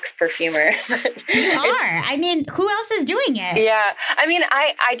 TikTok's perfumer. You are. I mean, who else is doing it? Yeah. I mean,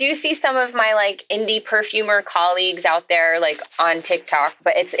 I do see some of my like indie perfumer colleagues out there like on TikTok,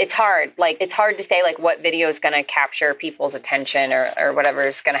 but it's hard. Like it's hard to say like what video is going to capture people's attention or whatever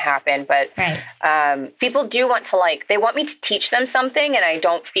is going to happen. But people do want to like, they want me to teach them something, and I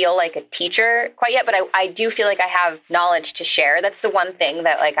don't feel like a teacher quite yet, but I do feel like I have knowledge to share. That's the one thing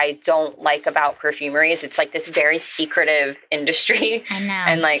that like I don't like about perfumery is it's like this very secretive industry. I know.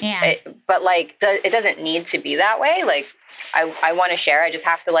 And like, but like it doesn't need to be that way. Like I want to share. I just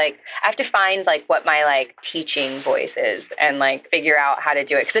have to I have to find like what my like teaching voice is and like figure out how to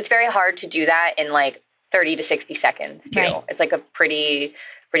do it. Cause it's very hard to do that in like 30 to 60 seconds too. Right. It's like a pretty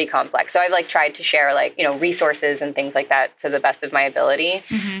complex. So I've like tried to share like, you know, resources and things like that to the best of my ability.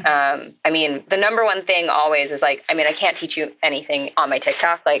 Mm-hmm. I mean, the number one thing always is like, I mean, I can't teach you anything on my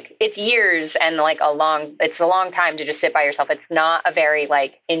TikTok. Like it's years and like it's a long time to just sit by yourself. It's not a very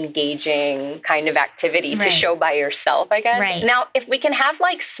like engaging kind of activity to show by yourself, I guess. Right. Now, if we can have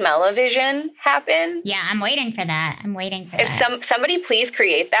like smell-o-vision happen. Yeah, I'm waiting for that. If somebody please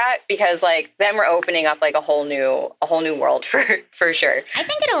create that, because like then we're opening up like a whole new world for sure. I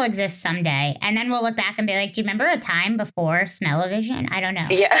think it'll exist someday. And then we'll look back and be like, do you remember a time before smell-o-vision? I don't know.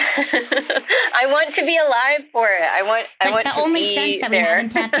 Yeah. I want to be alive for it. I want the to only be sense that there we haven't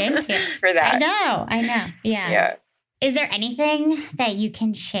tapped into. For that. I know. Yeah. Is there anything that you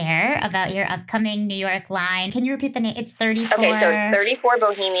can share about your upcoming New York line? Can you repeat the name? It's 34. Okay, so 34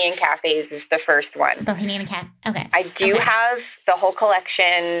 Bohemian Cafes is the first one. Bohemian Cafe. Okay. I do have the whole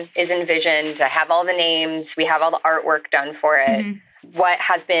collection is envisioned. I have all the names. We have all the artwork done for it. Mm-hmm. What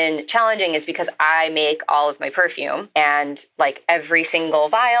has been challenging is because I make all of my perfume and like every single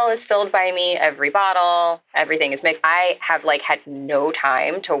vial is filled by me, every bottle, everything is mixed. I have like had no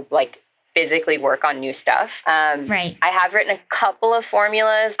time to like physically work on new stuff. I have written a couple of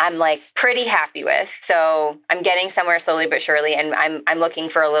formulas I'm like pretty happy with. So I'm getting somewhere slowly but surely. And I'm looking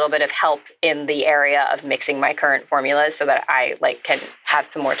for a little bit of help in the area of mixing my current formulas so that I like can have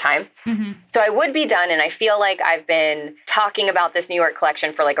some more time. Mm-hmm. So I would be done. And I feel like I've been talking about this New York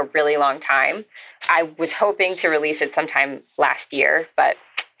collection for like a really long time. I was hoping to release it sometime last year, but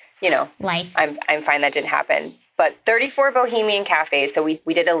you know, life. I'm fine that didn't happen. But 34 Bohemian Cafes. So we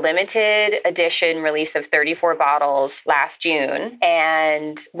did a limited edition release of 34 bottles last June.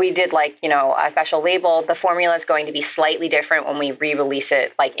 And we did like, you know, a special label. The formula is going to be slightly different when we re-release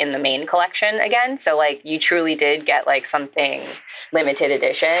it like in the main collection again. So like you truly did get like something limited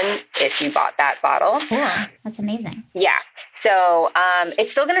edition if you bought that bottle. Cool. That's amazing. Yeah. So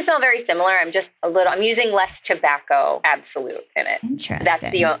it's still going to smell very similar. I'm using less tobacco absolute in it. Interesting. That's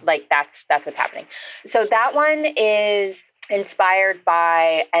what's happening. So that one is inspired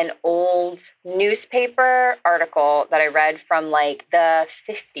by an old newspaper article that I read from like the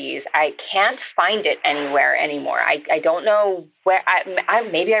 50s. I can't find it anywhere anymore. I don't know where.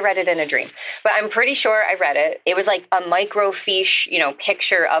 Maybe I read it in a dream, but I'm pretty sure I read it. It was like a microfiche, you know,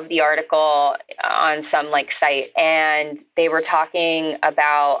 picture of the article on some like site, and they were talking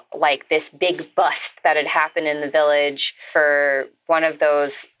about like this big bust that had happened in the village for one of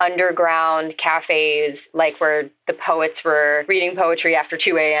those underground cafes, like where the poets were reading poetry after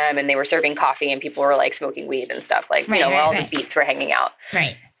 2 a.m. and they were serving coffee and people were like smoking weed and stuff, like, where all the beats were hanging out.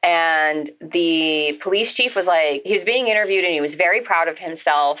 Right. And the police chief was like, he was being interviewed and he was very proud of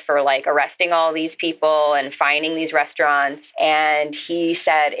himself for like arresting all these people and finding these restaurants. And he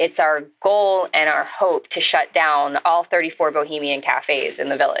said, it's our goal and our hope to shut down all 34 Bohemian cafes in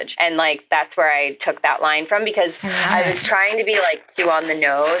the village. And like, that's where I took that line from, because I was trying to be like too on the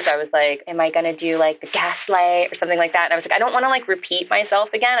nose. I was like, am I going to do like the gaslight or something like that? And I was like, I don't want to like repeat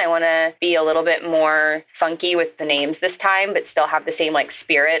myself again. I want to be a little bit more funky with the names this time, but still have the same like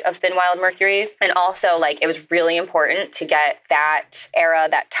spirit of Thin Wild Mercury. And also like it was really important to get that era,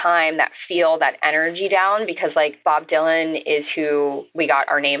 that time, that feel, that energy down, because like Bob Dylan is who we got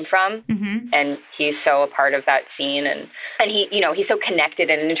our name from. Mm-hmm. And he's so a part of that scene, and he, you know, he's so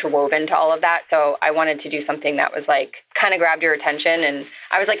connected and interwoven to all of that. So I wanted to do something that was like kind of grabbed your attention. And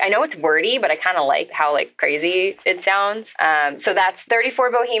I was like, I know it's wordy, but I kind of like how like crazy it sounds. So that's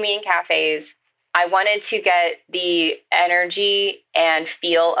 34 Bohemian Cafes. I wanted to get the energy and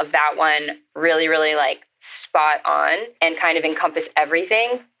feel of that one really, really like spot on and kind of encompass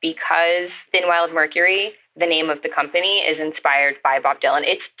everything, because Thin Wild Mercury, the name of the company, is inspired by Bob Dylan.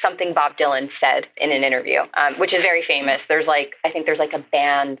 It's something Bob Dylan said in an interview, which is very famous. I think there's like a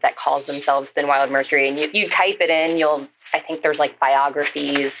band that calls themselves Thin Wild Mercury, and you type it in, you'll I think there's like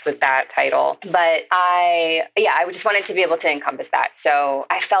biographies with that title. But I just wanted to be able to encompass that. So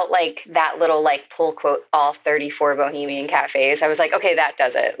I felt like that little like pull quote, all 34 Bohemian cafes. I was like, okay, that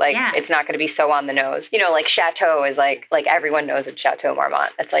does it. Like, it's not going to be so on the nose. You know, like Chateau is like everyone knows it's Chateau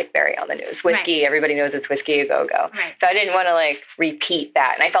Marmont. It's like very on the news. Whiskey, everybody knows it's Whiskey a Go-Go. Right. So I didn't want to like repeat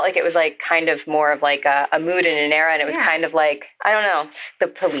that. And I felt like it was like kind of more of like a mood and an era. And it was kind of like, I don't know, the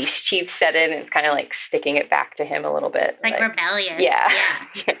police chief said it, and it's kind of like sticking it back to him a little bit. Like rebellious. Yeah.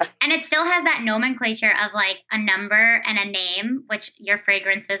 And it still has that nomenclature of like a number and a name, which your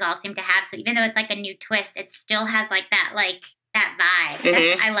fragrances all seem to have. So even though it's like a new twist, it still has like that vibe.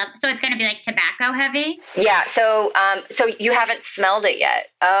 I love. So it's going to be like tobacco heavy. Yeah. So you haven't smelled it yet.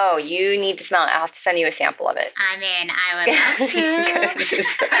 Oh, you need to smell it. I'll have to send you a sample of it. I mean, I would love to.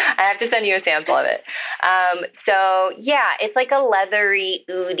 I have to send you a sample of it. So yeah, it's like a leathery,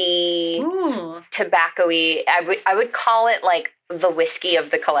 oody, tobacco-y. I would call it like the whiskey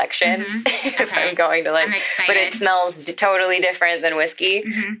of the collection if I'm going to like, but it smells totally different than whiskey.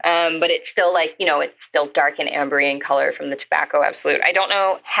 But it's still like, you know, it's still dark and ambery in color from the tobacco Absolute. I don't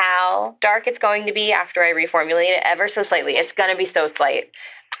know how dark it's going to be after I reformulate it ever so slightly. It's going to be so slight.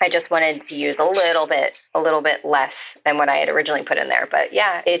 I just wanted to use a little bit less than what I had originally put in there. But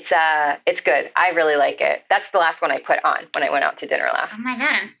yeah, it's good. I really like it. That's the last one I put on when I went out to dinner last. Oh my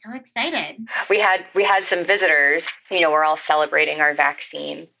God, I'm so excited. We had some visitors. You know, we're all celebrating our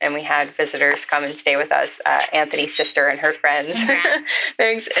vaccine, and we had visitors come and stay with us. Anthony's sister and her friends.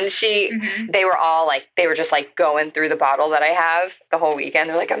 Thanks. And they were just like going through the bottle that I have the whole weekend.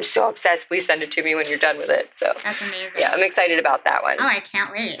 They're like, I'm so obsessed. Please send it to me when you're done with it. So that's amazing. Yeah, I'm excited about that one. Oh, I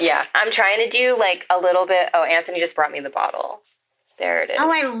can't wait. Yeah, I'm trying to do like a little bit. Oh, Anthony just brought me the bottle. There it is. Oh,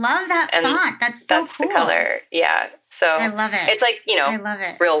 I love that font. That's so cool. That's the color. Yeah. So I love it. It's like, you know, I love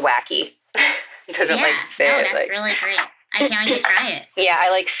it. Real wacky. Doesn't like say it. That's really great. I can't wait to try it. Yeah, I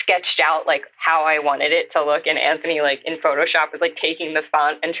like sketched out like how I wanted it to look, and Anthony like in Photoshop was like taking the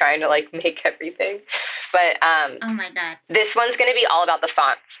font and trying to like make everything. But oh my God, this one's gonna be all about the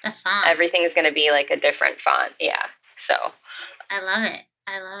fonts. The font. Everything's gonna be like a different font. Yeah. So I love it.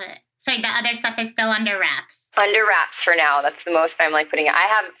 So the other stuff is still under wraps. Under wraps for now. That's the most I'm like putting it.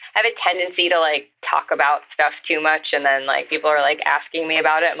 I have a tendency to like talk about stuff too much, and then like people are like asking me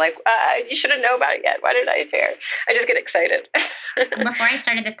about it. I'm like, you shouldn't know about it yet. Why did I dare? I just get excited. Before I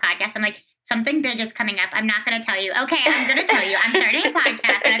started this podcast, I'm like, something big is coming up. I'm not going to tell you. Okay, I'm going to tell you. I'm starting a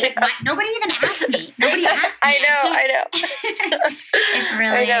podcast. And I was like, what? Nobody even asked me. Nobody asked me. I know. It's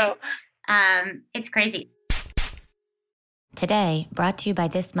really, I know. It's crazy. Today, brought to you by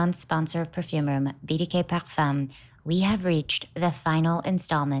this month's sponsor of Perfume Room, BDK Parfum, we have reached the final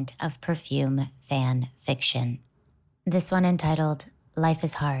installment of Perfume fan fiction. This one entitled Life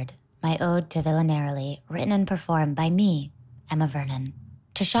is Hard, my ode to Villanaroli, written and performed by me, Emma Vernon.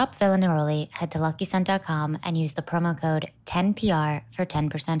 To shop Villanaroli, head to LuckyScent.com and use the promo code 10PR for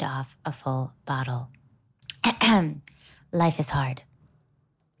 10% off a full bottle. Life is hard.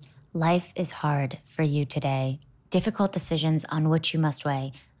 Life is hard for you today. Difficult decisions on which you must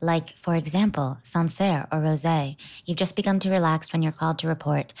weigh, like, for example, Sancerre or Rosé. You've just begun to relax when you're called to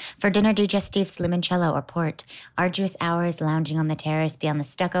report. For dinner, digestives, limoncello or port. Arduous hours lounging on the terrace beyond the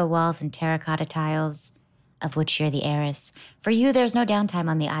stucco walls and terracotta tiles, of which you're the heiress. For you, there's no downtime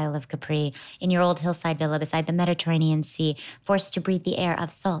on the Isle of Capri, in your old hillside villa beside the Mediterranean Sea, forced to breathe the air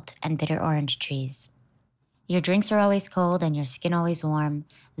of salt and bitter orange trees. Your drinks are always cold and your skin always warm.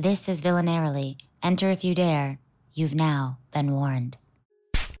 This is Villanaroli. Enter if you dare. You've now been warned.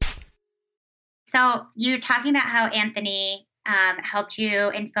 So you're talking about how Anthony helped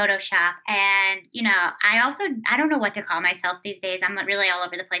you in Photoshop. And, you know, I don't know what to call myself these days. I'm really all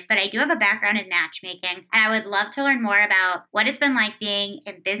over the place. But I do have a background in matchmaking. And I would love to learn more about what it's been like being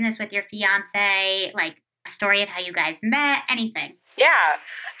in business with your fiance, like a story of how you guys met, anything. Yeah.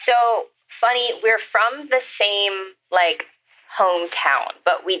 So funny, we're from the same, like, hometown,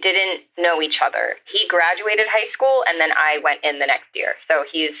 but we didn't know each other. He graduated high school, and then I went in the next year. So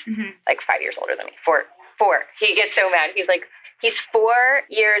he's like 5 years older than me. Four. He gets so mad. He's like, he's 4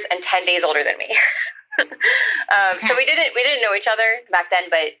 years and 10 days older than me. So we didn't know each other back then,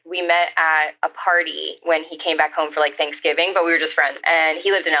 but we met at a party when he came back home for like Thanksgiving, but we were just friends. And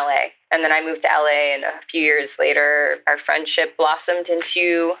he lived in LA, and then I moved to LA, and a few years later, our friendship blossomed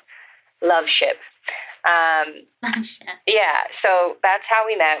into loveship. Yeah, so that's how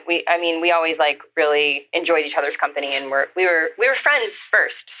we met. We always like really enjoyed each other's company, and we were friends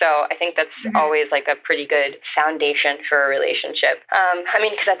first. So I think that's always like a pretty good foundation for a relationship.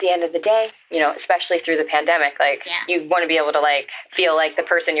 Because at the end of the day, especially through the pandemic, like you want to be able to like feel like the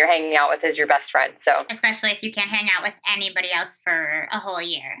person you're hanging out with is your best friend. So especially if you can't hang out with anybody else for a whole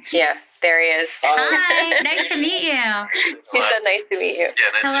year. Yeah, there he is. Hi, nice to meet you. He said nice to meet you.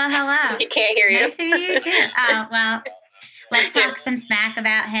 Yeah, hello. He can't hear you. Nice to meet you too. Oh, well, let's talk some smack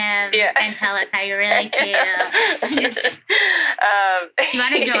about him and tell us how you really feel. You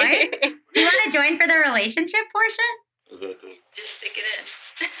want to join? Do you want to join for the relationship portion? Just stick it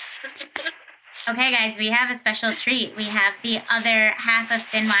in. Okay, guys, we have a special treat. We have the other half of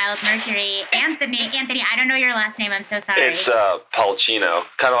Thin Wild Mercury, Anthony, I don't know your last name. I'm so sorry. It's Pacino,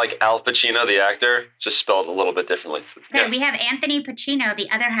 kind of like Al Pacino, the actor, just spelled a little bit differently. Okay, we have Anthony Pacino, the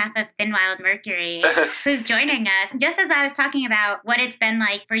other half of Thin Wild Mercury, who's joining us. Just as I was talking about what it's been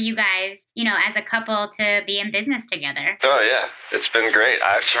like for you guys, as a couple to be in business together. Oh yeah, it's been great.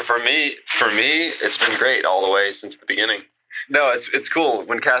 For me, it's been great all the way since the beginning. No, it's cool.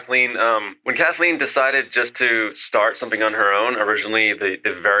 When Cathleen decided just to start something on her own, originally the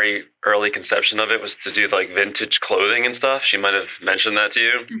very early conception of it was to do like vintage clothing and stuff. She might have mentioned that to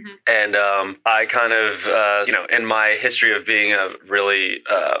you. Mm-hmm. And I kind of, in my history of being a really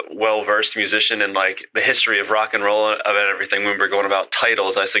well-versed musician in like the history of rock and roll and everything, when we were going about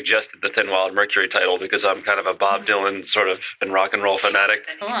titles, I suggested the Thin Wild Mercury title because I'm kind of a Bob Dylan sort of and rock and roll fanatic.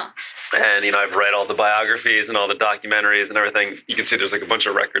 Cool. And, I've read all the biographies and all the documentaries and everything. You can see there's like a bunch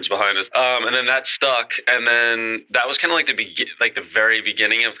of records behind us. And then that stuck. And then that was kind of like the very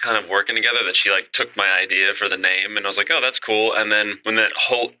beginning of kind of working together, that she like took my idea for the name. And I was like, oh, that's cool. And then when that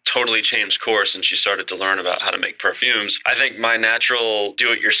whole totally changed course and she started to learn about how to make perfumes, I think my natural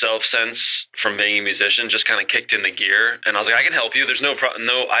do-it-yourself sense from being a musician just kind of kicked into gear. And I was like, I can help you. There's no problem.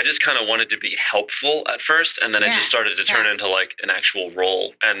 No, I just kind of wanted to be helpful at first. And then it just started to turn into like an actual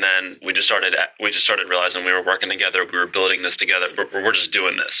role. And then we just started realizing we were working together. We were building this together. We're just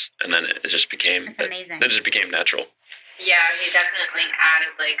doing this. And then it just became, that's amazing. It just became natural. Yeah, he definitely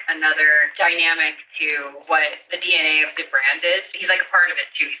added like another dynamic to what the DNA of the brand is. He's like a part of it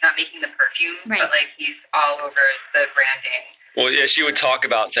too. He's not making the perfume, but like he's all over the branding. Well, yeah, she would talk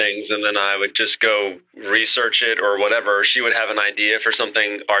about things and then I would just go research it or whatever. She would have an idea for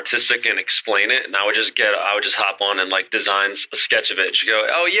something artistic and explain it. And I would just hop on and like design a sketch of it. She'd go,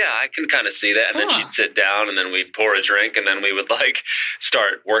 oh yeah, I can kind of see that. And then she'd sit down and then we'd pour a drink and then we would like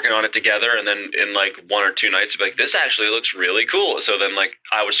start working on it together. And then in like 1 or 2 nights, be like, this actually looks really cool. So then like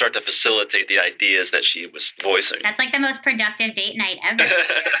I would start to facilitate the ideas that she was voicing. That's like the most productive date night ever.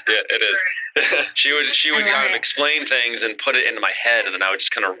 Yeah, it is. She would kind of explain things and put it into my head, and then I would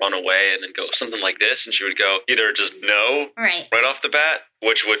just kind of run away and then go something like this, and she would go either just no right off the bat,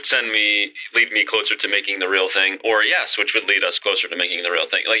 which would lead me closer to making the real thing, or yes, which would lead us closer to making the real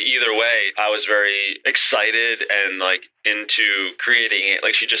thing. Like either way, I was very excited and like into creating it.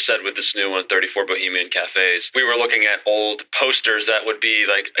 Like she just said with this new one, 34 Bohemian Cafes, we were looking at old posters that would be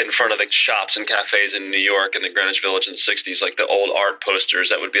like in front of the shops and cafes in New York and the Greenwich Village in the 60s, like the old art posters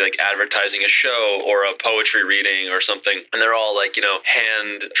that would be like advertising a show or a poetry reading or something. And they're all like,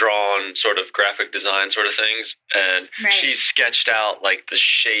 hand-drawn sort of graphic design sort of things. And she sketched out like the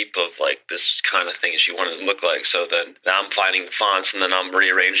shape of like this kind of thing she wanted to look like. So then I'm finding the fonts and then I'm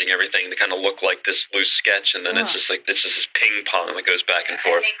rearranging everything to kind of look like this loose sketch. And then it's just like, this is this ping pong that goes back and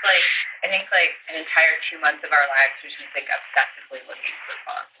forth. I think like an entire 2 months of our lives was just like obsessively looking for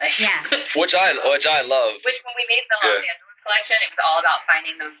fonts. Which I love. Which when we made the Los Angeles collection, it was all about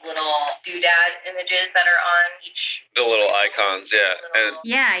finding those little doodad images that are on each. The little icons, and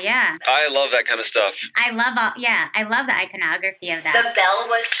yeah. I love that kind of stuff. I love the iconography of that. The bell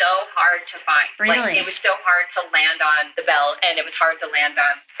was so hard to find. Really? Like, it was so hard to land on the bell, and it was hard to land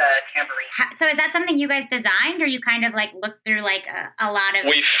on the tambourine. So is that something you guys designed, or you kind of like looked through like a lot of?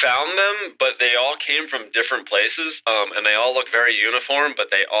 We found them, but they all came from different places, and they all look very uniform, but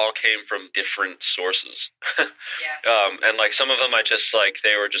they all came from different sources. And like some of them I just like,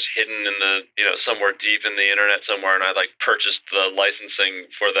 they were just hidden in the, somewhere deep in the internet somewhere, and I like purchased the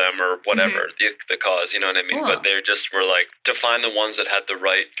licensing for them or whatever the cause, you know what I mean? Cool. But they just were like, to find the ones that had the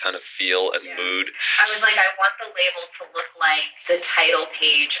right kind of feel and mood. I was like, I want the label to look like the title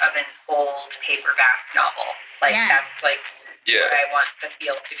page of an old paperback novel. Like that's like what I want the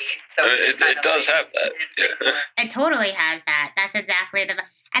feel to be. So it does have that. It totally has that. That's exactly the.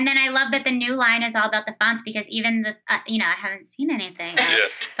 And then I love that the new line is all about the fonts, because even the, I haven't seen anything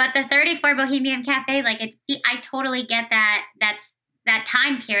else, but the 34 Bohemian Cafe, like I totally get that. That's that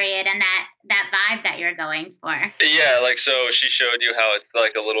time period and that vibe that you're going for. Yeah, like, so she showed you how it's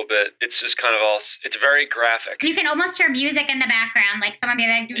like a little bit, it's just kind of all, it's very graphic. You can almost hear music in the background, like someone be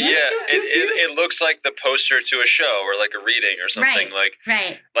like, it looks like the poster to a show or like a reading or something,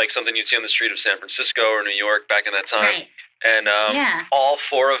 like something you'd see on the street of San Francisco or New York back in that time. Right. And all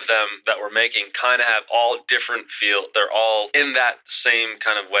four of them that we're making kind of have all different feel. They're all in that same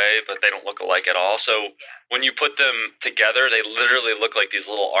kind of way, but they don't look alike at all. So when you put them together, they literally look like these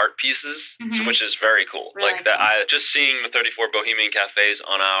little art pieces, which is very cool. Really like that, just seeing the 34 Bohemian Cafes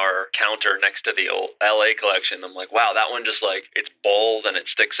on our counter next to the old LA collection, I'm like, wow, that one just like, it's bold and it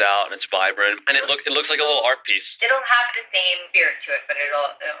sticks out and it's vibrant and it looks like a little art piece. It'll have the same spirit to it, but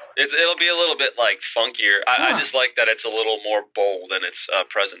it'll be a little bit like funkier. I just like that it's a little more bold in its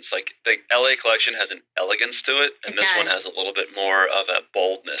presence. Like the LA collection has an elegance to it, and this one has a little bit more of a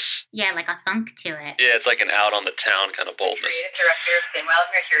boldness. Yeah, like a funk to it. Yeah, it's like an out on the town kind of boldness. Creative director of Thin Wild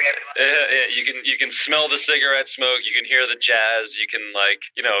Mercury, everyone. Yeah, you can smell the cigarette smoke. You can hear the jazz. You can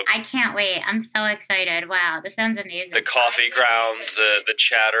I can't wait. I'm so excited. Wow, this sounds amazing. The coffee grounds, the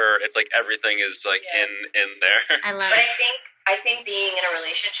chatter. It's like everything is like in there. I love it. But I think being in a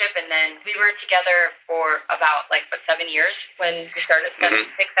relationship, and then we were together for about 7 years when we started, 7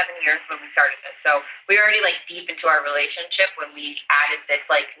 years when we started this. So we were already deep into our relationship when we added this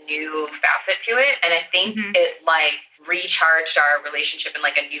new facet to it. And I think it recharged our relationship in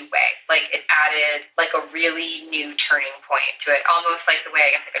a new way. It added a really new turning point to it, almost like the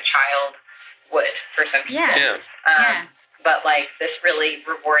way I guess a child would for some people. Yeah. But this really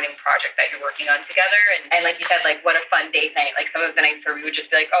rewarding project that you're working on together, and like you said, what a fun date night. Some of the nights where we would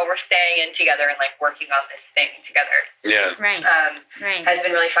just be oh, we're staying in together and working on this thing together. Yeah. Right. Has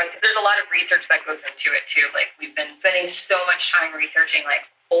been really fun because there's a lot of research that goes into it too. We've been spending so much time researching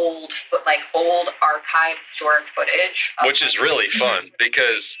old archive historic footage, which is really fun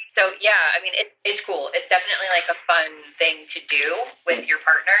because. So yeah, I mean it's cool. It's definitely a fun thing to do with your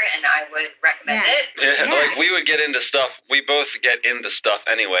partner, and I would recommend it. Yeah, we would get into stuff. We both get into stuff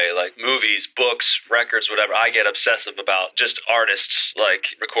anyway, movies, books, records, whatever. I get obsessive about just artists,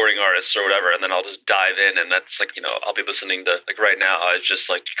 recording artists or whatever, and then I'll just dive in, and that's I'll be listening to right now. I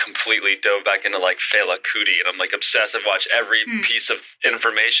just completely dove back into Fela Kuti, and I'm obsessive. Watch every piece of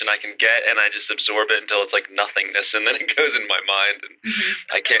information I can get, and I just absorb it until it's nothingness, and then it goes in my mind, and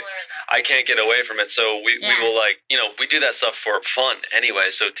I can't get away from it. So we will we do that stuff for fun anyway.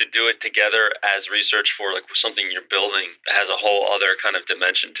 So to do it together as research for something you're building has a whole other kind of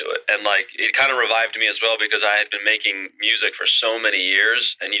dimension to it. And it kind of revived me as well because I had been making music for so many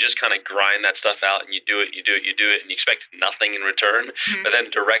years, and you just kind of grind that stuff out and you do it, and you expect nothing in return. But then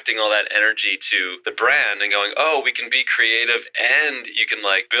directing all that energy to the brand and going, oh, we can be creative and you can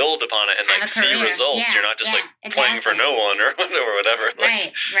build upon it and see results. You're not just playing for no one or whatever.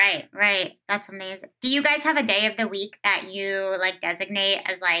 Right. That's amazing. Do you guys have a day of the week that you designate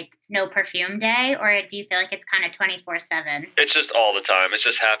as no perfume day, or do you feel it's kind of 24/7? It's just all the time. It's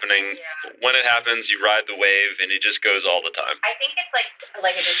just happening. When it happens, you ride the wave, and it just goes all the time. I think it's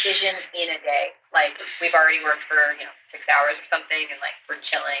like a decision in a day. We've already worked for 6 hours or something, and we're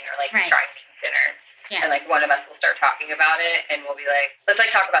chilling or trying to eat dinner. Yeah. And one of us will start talking about it, and we'll be let's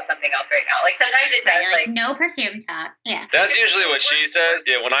talk about something else right now. Sometimes it does no perfume talk. Yeah. That's usually what she says.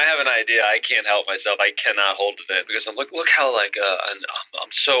 Yeah, when I have an idea, I can't help myself. I cannot hold it in because I'm look how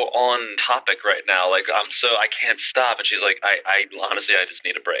I'm so on topic right now. I can't stop. And she's I honestly I just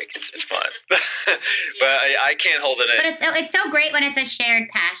need a break. It's fine. But I can't hold it in. But it's so great when it's a shared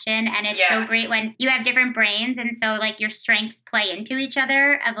passion, and it's so great when you have different brains, and so your strengths play into each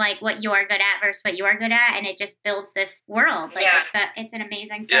other of what you're good at versus what you're good at, and it just builds this world. It's an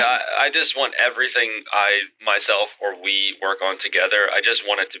amazing thing. Yeah, I just want everything myself or we work on together. I just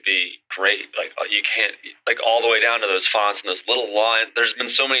want it to be great. You can't all the way down to those fonts and those little lines. There's been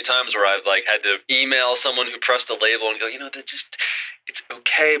so many times where I've had to email someone who pressed a label and go, it's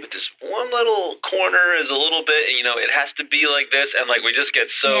okay, but this one little corner is a little bit, it has to be like this, and we just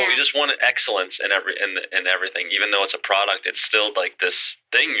get we just want excellence in everything. Even though it's a product, it's still this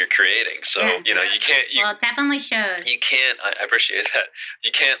thing you're creating. So you can't. Well, it definitely shows. You can't. I appreciate that.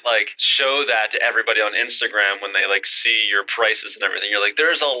 You can't show that to everybody on Instagram when they see your prices and everything. You're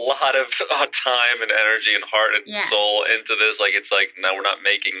there's a lot of time and energy and heart and soul into this. No, we're not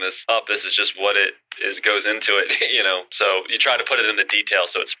making this up. This is just what it is goes into it. So you try to put it in the detail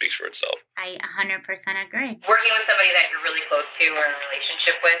so it speaks for itself. I 100% agree. Working with somebody that you're really close to or in a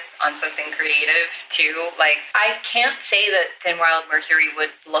relationship with on something creative too, I can't say that Thin Wild Mercury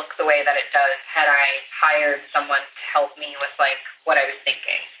would look the way that it does had I hired someone to help me with what I was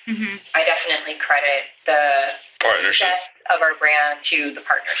thinking. I definitely credit the partnership success of our brand to the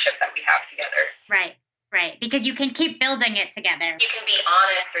partnership that we have together. Right. Right, because you can keep building it together. You can be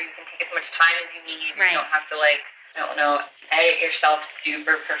honest, or you can take as much time as you need. Right. You don't have to, like, I don't know, edit yourself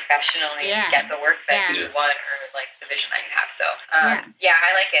super professionally and get the work that you want, or, like, the vision that you have. So, I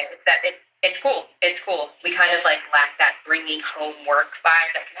like it. It's cool. It's cool. We kind of, like, lack that bringing home work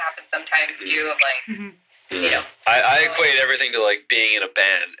vibe that can happen sometimes, too, of, like, you know. I equate everything to, like, being in a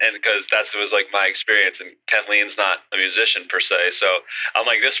band, and because that was, like, my experience, and Kathleen's not a musician per se, so I'm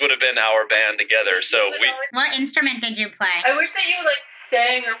like, this would have been our band together. So What instrument did you play? I wish that you, like,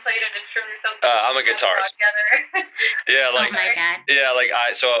 sang or played an instrument or something. I'm a guitarist. Yeah, like, oh my God. Yeah, like,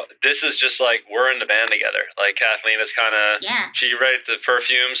 so this is just, like, we're in the band together. Like, Kathleen is kind of, she writes the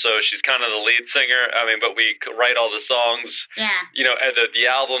perfume, so she's kind of the lead singer. I mean, but we write all the songs. Yeah. You know, the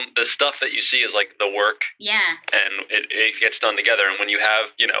album, the stuff that you see is, like, the work. Yeah. And it gets done together. And when you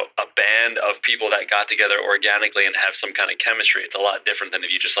have, you know, a band of people that got together organically and have some kind of chemistry, it's a lot different than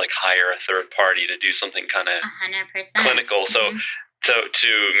if you just, like, hire a third party to do something kind of 100% clinical. So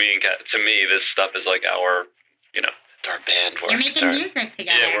to me, this stuff is like our, you know, our band work. You're making music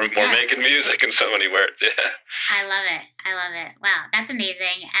together. Yeah, we're making music in so many words. Yeah. I love it. Wow, that's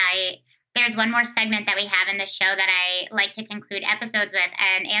amazing. There's one more segment that we have in the show that I like to conclude episodes with,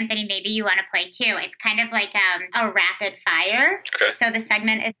 and Anthony, maybe you want to play too. It's kind of like a rapid fire. Okay. So the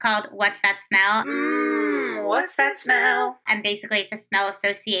segment is called "What's That Smell?" What's that smell? And basically, it's a smell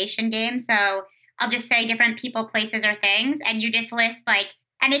association game. So I'll just say different people, places, or things, and you just list like,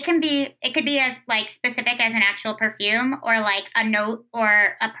 and it could be as like specific as an actual perfume or like a note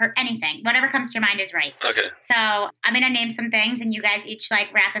or anything. Whatever comes to your mind is right. Okay. So I'm gonna name some things, and you guys each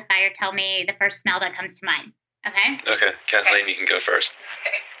like rapid fire tell me the first smell that comes to mind. Okay. Okay, Kathleen, you can go first.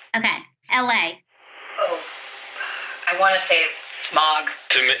 Okay. L.A. Oh, I want to say smog.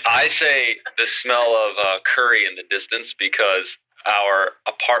 To me, I say the smell of curry in the distance because our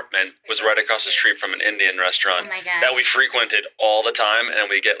apartment was right across the street from an Indian restaurant that we frequented all the time, and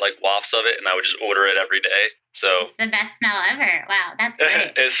we get like wafts of it, and I would just order it every day. So it's the best smell ever. Wow, that's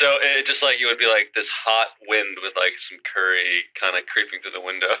great. So it just like, it would be like this hot wind with like some curry kind of creeping through the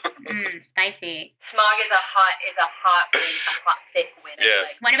window. Spicy. Smog is a hot wind, a hot thick wind. Yeah.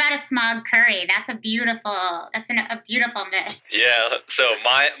 Like, what about a smog curry? That's a beautiful myth. Yeah. So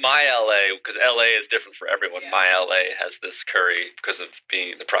my LA, because LA is different for everyone. Yeah. My LA has this curry because of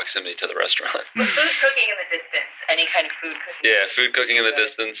being the proximity to the restaurant. With food cooking in the distance, any kind of food cooking. Yeah, food cooking in the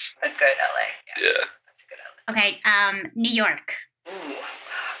distance. A good LA. Yeah. Okay, New York. Ooh,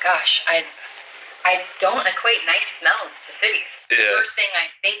 gosh, I don't equate nice smells to cities. Yeah. The first thing I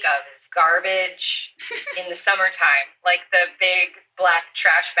think of is garbage in the summertime, like the big black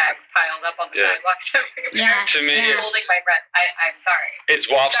trash bags piled up on the sidewalks everywhere. Yeah. To me, holding my breath. I'm sorry.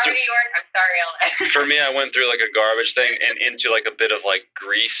 It's wafts. I'm sorry, New York. I'm sorry, LA. For me, I went through like a garbage thing and into like a bit of like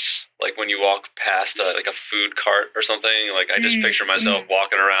grease, like when you walk past like a food cart or something. Like I just picture myself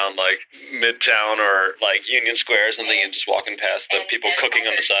walking around like Midtown or like Union Square or something, and just walking past the people cooking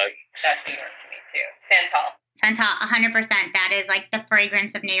on the side. That's New York to me too. Santal. Santal, 100%. That is like the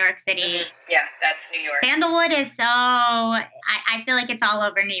fragrance of New York City. Yeah, that's New York. Sandalwood is so, I feel like it's all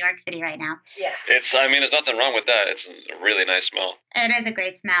over New York City right now. Yeah. There's nothing wrong with that. It's a really nice smell. It is a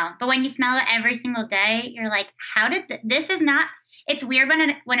great smell. But when you smell it every single day, you're like, how did this is not, it's weird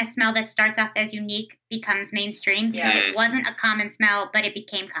when a smell that starts off as unique becomes mainstream because it wasn't a common smell, but it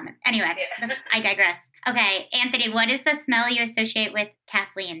became common. Anyway, I digress. Okay, Anthony, what is the smell you associate with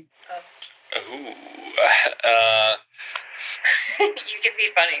Kathleen? Ooh. You can be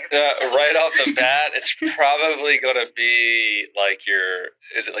funny. Right off the bat, it's probably going to be like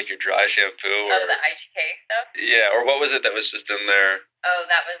is it like your dry shampoo? Or the IGK stuff? Yeah, or what was it that was just in there? Oh,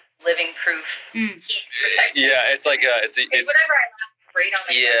 that was living proof heat protectant. Yeah, it's like it's whatever I last sprayed on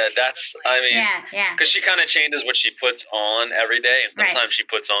my because she kind of changes what she puts on every day, and sometimes she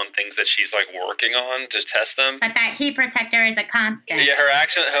puts on things that she's like working on to test them. But that heat protector is a constant. Yeah, her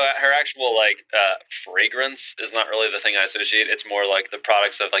actual like fragrance is not really the thing I associate. It's more like the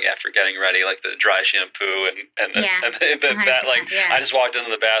products of like after getting ready, like the dry shampoo and that like I just walked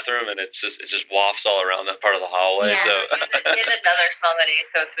into the bathroom and it just wafts all around that part of the hallway. Yeah. So there's another smell that he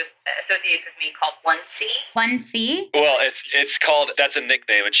associates with me called 1C. 1C? Well, it's called, that's a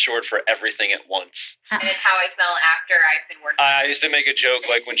nickname. It's short for everything at once. And it's how I smell after I've been working. I used to make a joke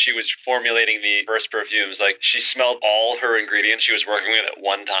like when she was formulating the first perfumes, like she smelled all her ingredients she was working with at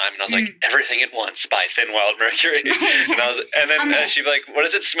one time, and I was like, everything at once by Thin Wild Mercury. and then she'd be like, what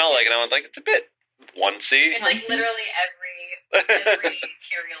does it smell like? And I was like, it's a bit 1C. It's like literally every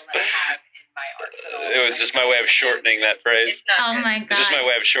material that I have in my arsenal. It was just my way of shortening that phrase. Oh my god! It's just my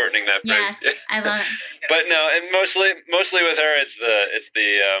way of shortening that phrase. Yes, I love it. But no, and mostly with her, it's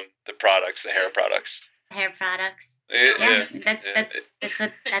the products, the hair products. Hair products. Yeah. That's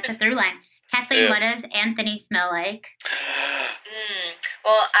a through line. Kathleen, what does Anthony smell like?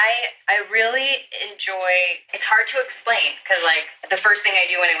 Well, I really enjoy. It's hard to explain because like the first thing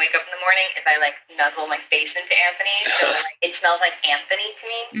I do when I wake up in the morning is I like nuzzle my face into Anthony. So like, it smells like Anthony to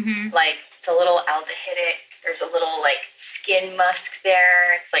me. Mm-hmm. Like it's a little aldehydic. There's a little like skin musk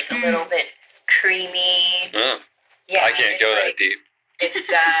there. It's like a little bit creamy. Yeah, I can't go that deep. It's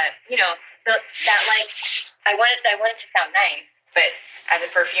that like I want it to sound nice, but as a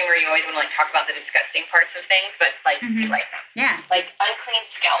perfumer, you always want to like talk about the disgusting parts of things, but like you like them. Yeah. Like unclean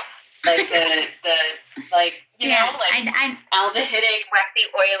scalp. Like the like I'm aldehydic, waxy,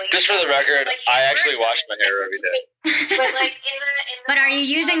 oily. Just for the record, like, I actually wash my hair every day. But like in the But are you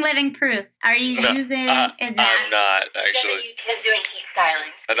using living proof? Are you using I'm not actually. He's doing heat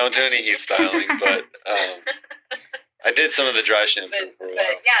styling. I don't do any heat styling, but I did some of the dry shampoo for a while.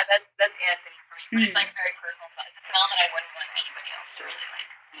 But yeah, that's Anthony for me. But it's like very personal. It's a smell that I wouldn't want anybody else to really like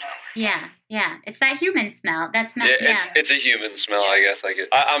know. Yeah. It's that human smell. That smell. It's a human smell, I guess. Like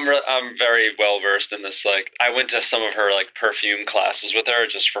I'm very well versed in this. Like I went to some of her like perfume classes with her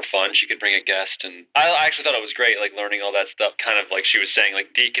just for fun. She could bring a guest, and I actually thought it was great. Like learning all that stuff, kind of like she was saying,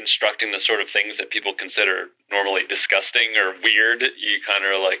 like deconstructing the sort of things that people consider normally disgusting or weird. You kind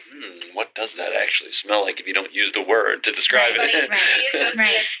of are like, what does that actually smell like if you don't use the word to describe it?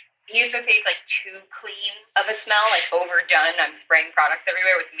 Right. He associates like too clean of a smell, like overdone. I'm spraying products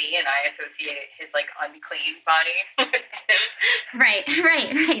everywhere with me, and I associate his like unclean body with him.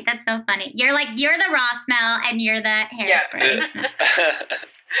 Right. That's so funny. You're the raw smell, and you're the hairspray.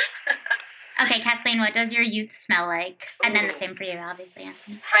 Okay, Kathleen, what does your youth smell like? And then the same for you, obviously,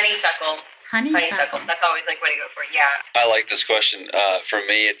 Anthony. Honeysuckle. That's always like what I go for. Yeah. I like this question. For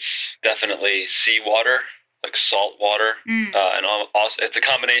me, it's definitely seawater. Like salt water, and also it's a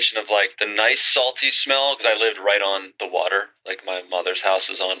combination of like the nice salty smell because I lived right on the water. Like my mother's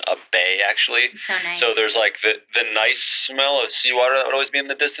house is on a bay actually, so nice. So there's like the nice smell of seawater that would always be in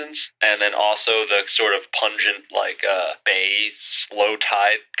the distance, and then also the sort of pungent like bay slow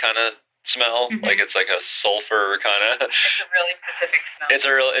tide kind of smell. Like it's like a sulfur kind of. It's a really specific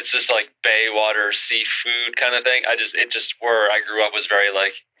smell. It's just like bay water seafood kind of thing. It just where I grew up was very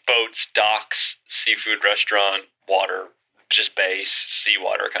like boats, docks, seafood restaurant, water, just bay,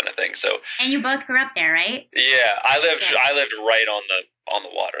 seawater kind of thing. So. And you both grew up there, right? Yeah, I lived right on the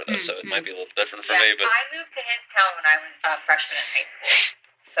water though, so it might be a little different for me. But I moved to his town when I was a freshman in high school.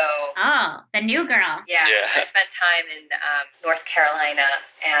 So. Oh, the new girl. Yeah. I spent time in North Carolina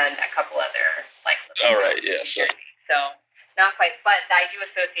and a couple other like. Oh right, yeah. So. Not quite, but I do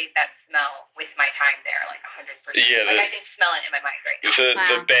associate that smell with my time there, like 100%. Yeah, I can smell it in my mind right now.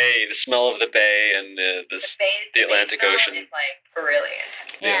 The bay, the smell of the bay, and the Atlantic Ocean. Is like really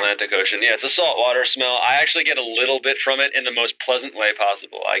intense. The Atlantic Ocean, yeah, it's a saltwater smell. I actually get a little bit from it in the most pleasant way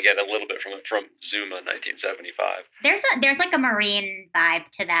possible. I get a little bit from it from Zuma 1975. There's like a marine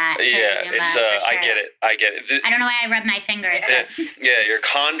vibe to that. Yeah, Zuma, it's sure. I get it. I don't know why I rub my fingers. Yeah, you're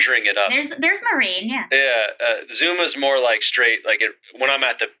conjuring it up. There's marine, yeah. Yeah, Zuma's more like straight, like when I'm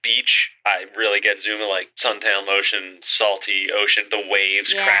at the beach, I really get Zuma, like suntan lotion, salty ocean, the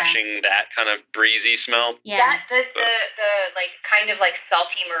waves crashing, that kind of breezy smell. Yeah. The like kind of like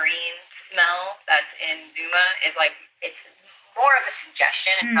salty marine smell that's in Zuma is like, it's more of a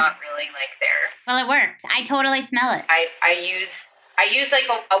suggestion. It's not really like there. Well, it worked. I totally smell it. I use like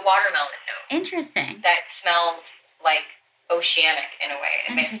a watermelon note. Interesting. That smells like oceanic in a way,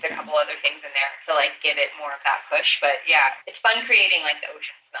 and mixed a couple other things in there to like give it more of that push. But yeah, it's fun creating like the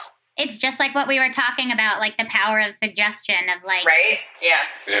ocean smell. It's just like what we were talking about, like the power of suggestion of like. Right? Yeah.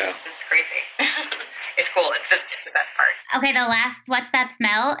 It's crazy. It's cool. It's the best part. Okay, the last what's that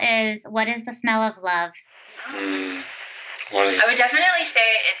smell is what is the smell of love? I would definitely say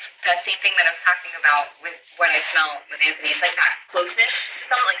it's that same thing that I was talking about with what I smell with Anthony. It's like that closeness to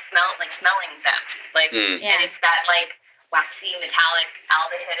someone, like smelling them. Like, and it's that like waxy, metallic,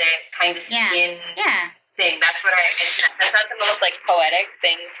 aldehydic kind of skin thing. That's what that's not the most like poetic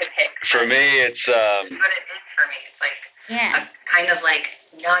thing to pick. For me, it's what it is for me. It's like a kind of like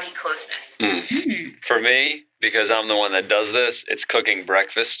naughty closeness. For me, because I'm the one that does this, it's cooking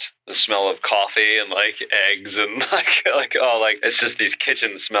breakfast. The smell of coffee and like eggs and like it's just these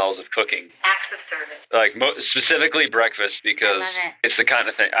kitchen smells of cooking. Acts of service. Like specifically breakfast, because it's the kind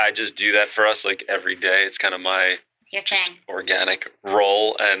of thing I just do that for us like every day. It's kind of my your thing. Organic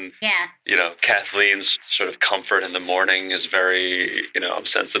roll, and Kathleen's sort of comfort in the morning is very, I'm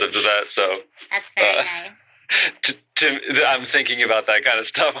sensitive to that. So that's very nice. I'm thinking about that kind of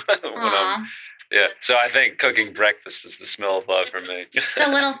stuff when so I think cooking breakfast is the smell of love for me. It's the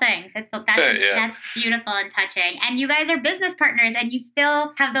little things. That's beautiful and touching. And you guys are business partners, and you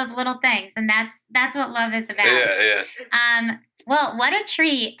still have those little things, and that's what love is about. Yeah. Well, what a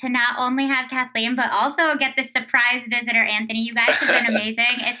treat to not only have Cathleen, but also get this surprise visitor, Anthony. You guys have been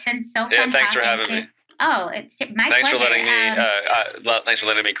amazing. It's been so fun. Yeah, thanks for having me. Oh, it's my pleasure. Thanks for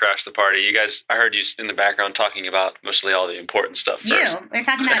letting me crash the party. You guys, I heard you in the background talking about mostly all the important stuff. We're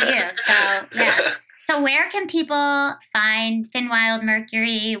talking about you. So yeah. So where can people find Thin Wild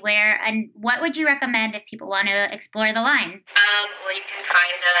Mercury? And what would you recommend if people want to explore the line? Well, you can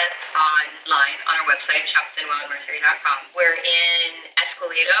find us online on our website, shopthinwildmercury.com. We're in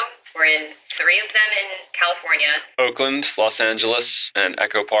Escoleto. We're in 3 of them in California. Oakland, Los Angeles, and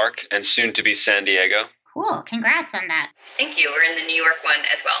Echo Park, and soon to be San Diego. Cool. Congrats on that. Thank you. We're in the New York one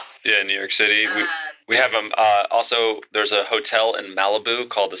as well. Yeah, New York City. We have them. Also, there's a hotel in Malibu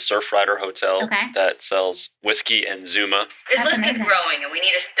called the Surfrider Hotel that sells whiskey and Zuma. This list is growing, and we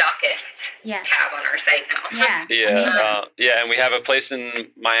need a stockist tab on our site now. Yeah. And we have a place in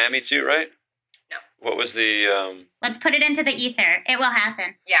Miami too, right? No. What was the... Let's put it into the ether. It will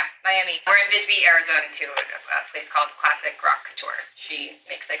happen. Yeah, Miami. We're in Bisbee, Arizona too, a place called Classic Rock Couture. She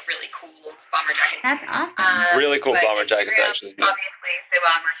makes really cool bomber jackets. That's awesome. Really cool bomber jackets, actually. Obviously, Thin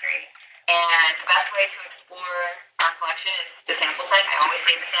Wild Mercury. And the best way to explore our collection is the sample set. I always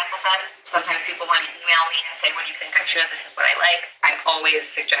say the sample set. Sometimes people want to email me and say, what do you think I should? This is what I like. I always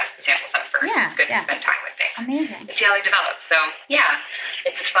suggest the sample set first. Yeah, it's good to spend time with things. Amazing. And see how they develop. So,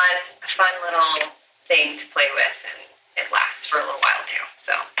 it's a fun little thing to play with, and it lasts for a little while too.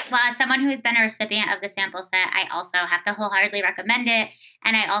 So, well, as someone who has been a recipient of the sample set, I also have to wholeheartedly recommend it.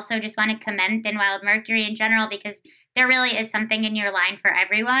 And I also just want to commend Thin Wild Mercury in general, because there really is something in your line for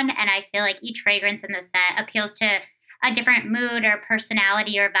everyone. And I feel like each fragrance in the set appeals to a different mood or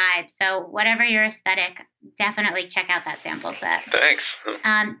personality or vibe. So whatever your aesthetic, definitely check out that sample set. Thanks.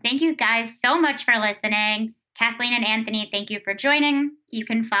 Thank you guys so much for listening. Kathleen and Anthony, thank you for joining. You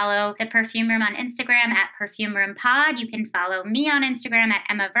can follow the Perfume Room on Instagram at Perfume Room Pod. You can follow me on Instagram at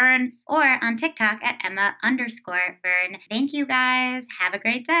Emma Vern, or on TikTok at Emma_Vern. Thank you guys. Have a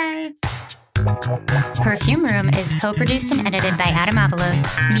great day. Perfume Room is co-produced and edited by Adam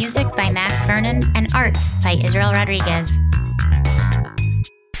Avalos, music by Max Vernon, and art by Israel Rodriguez.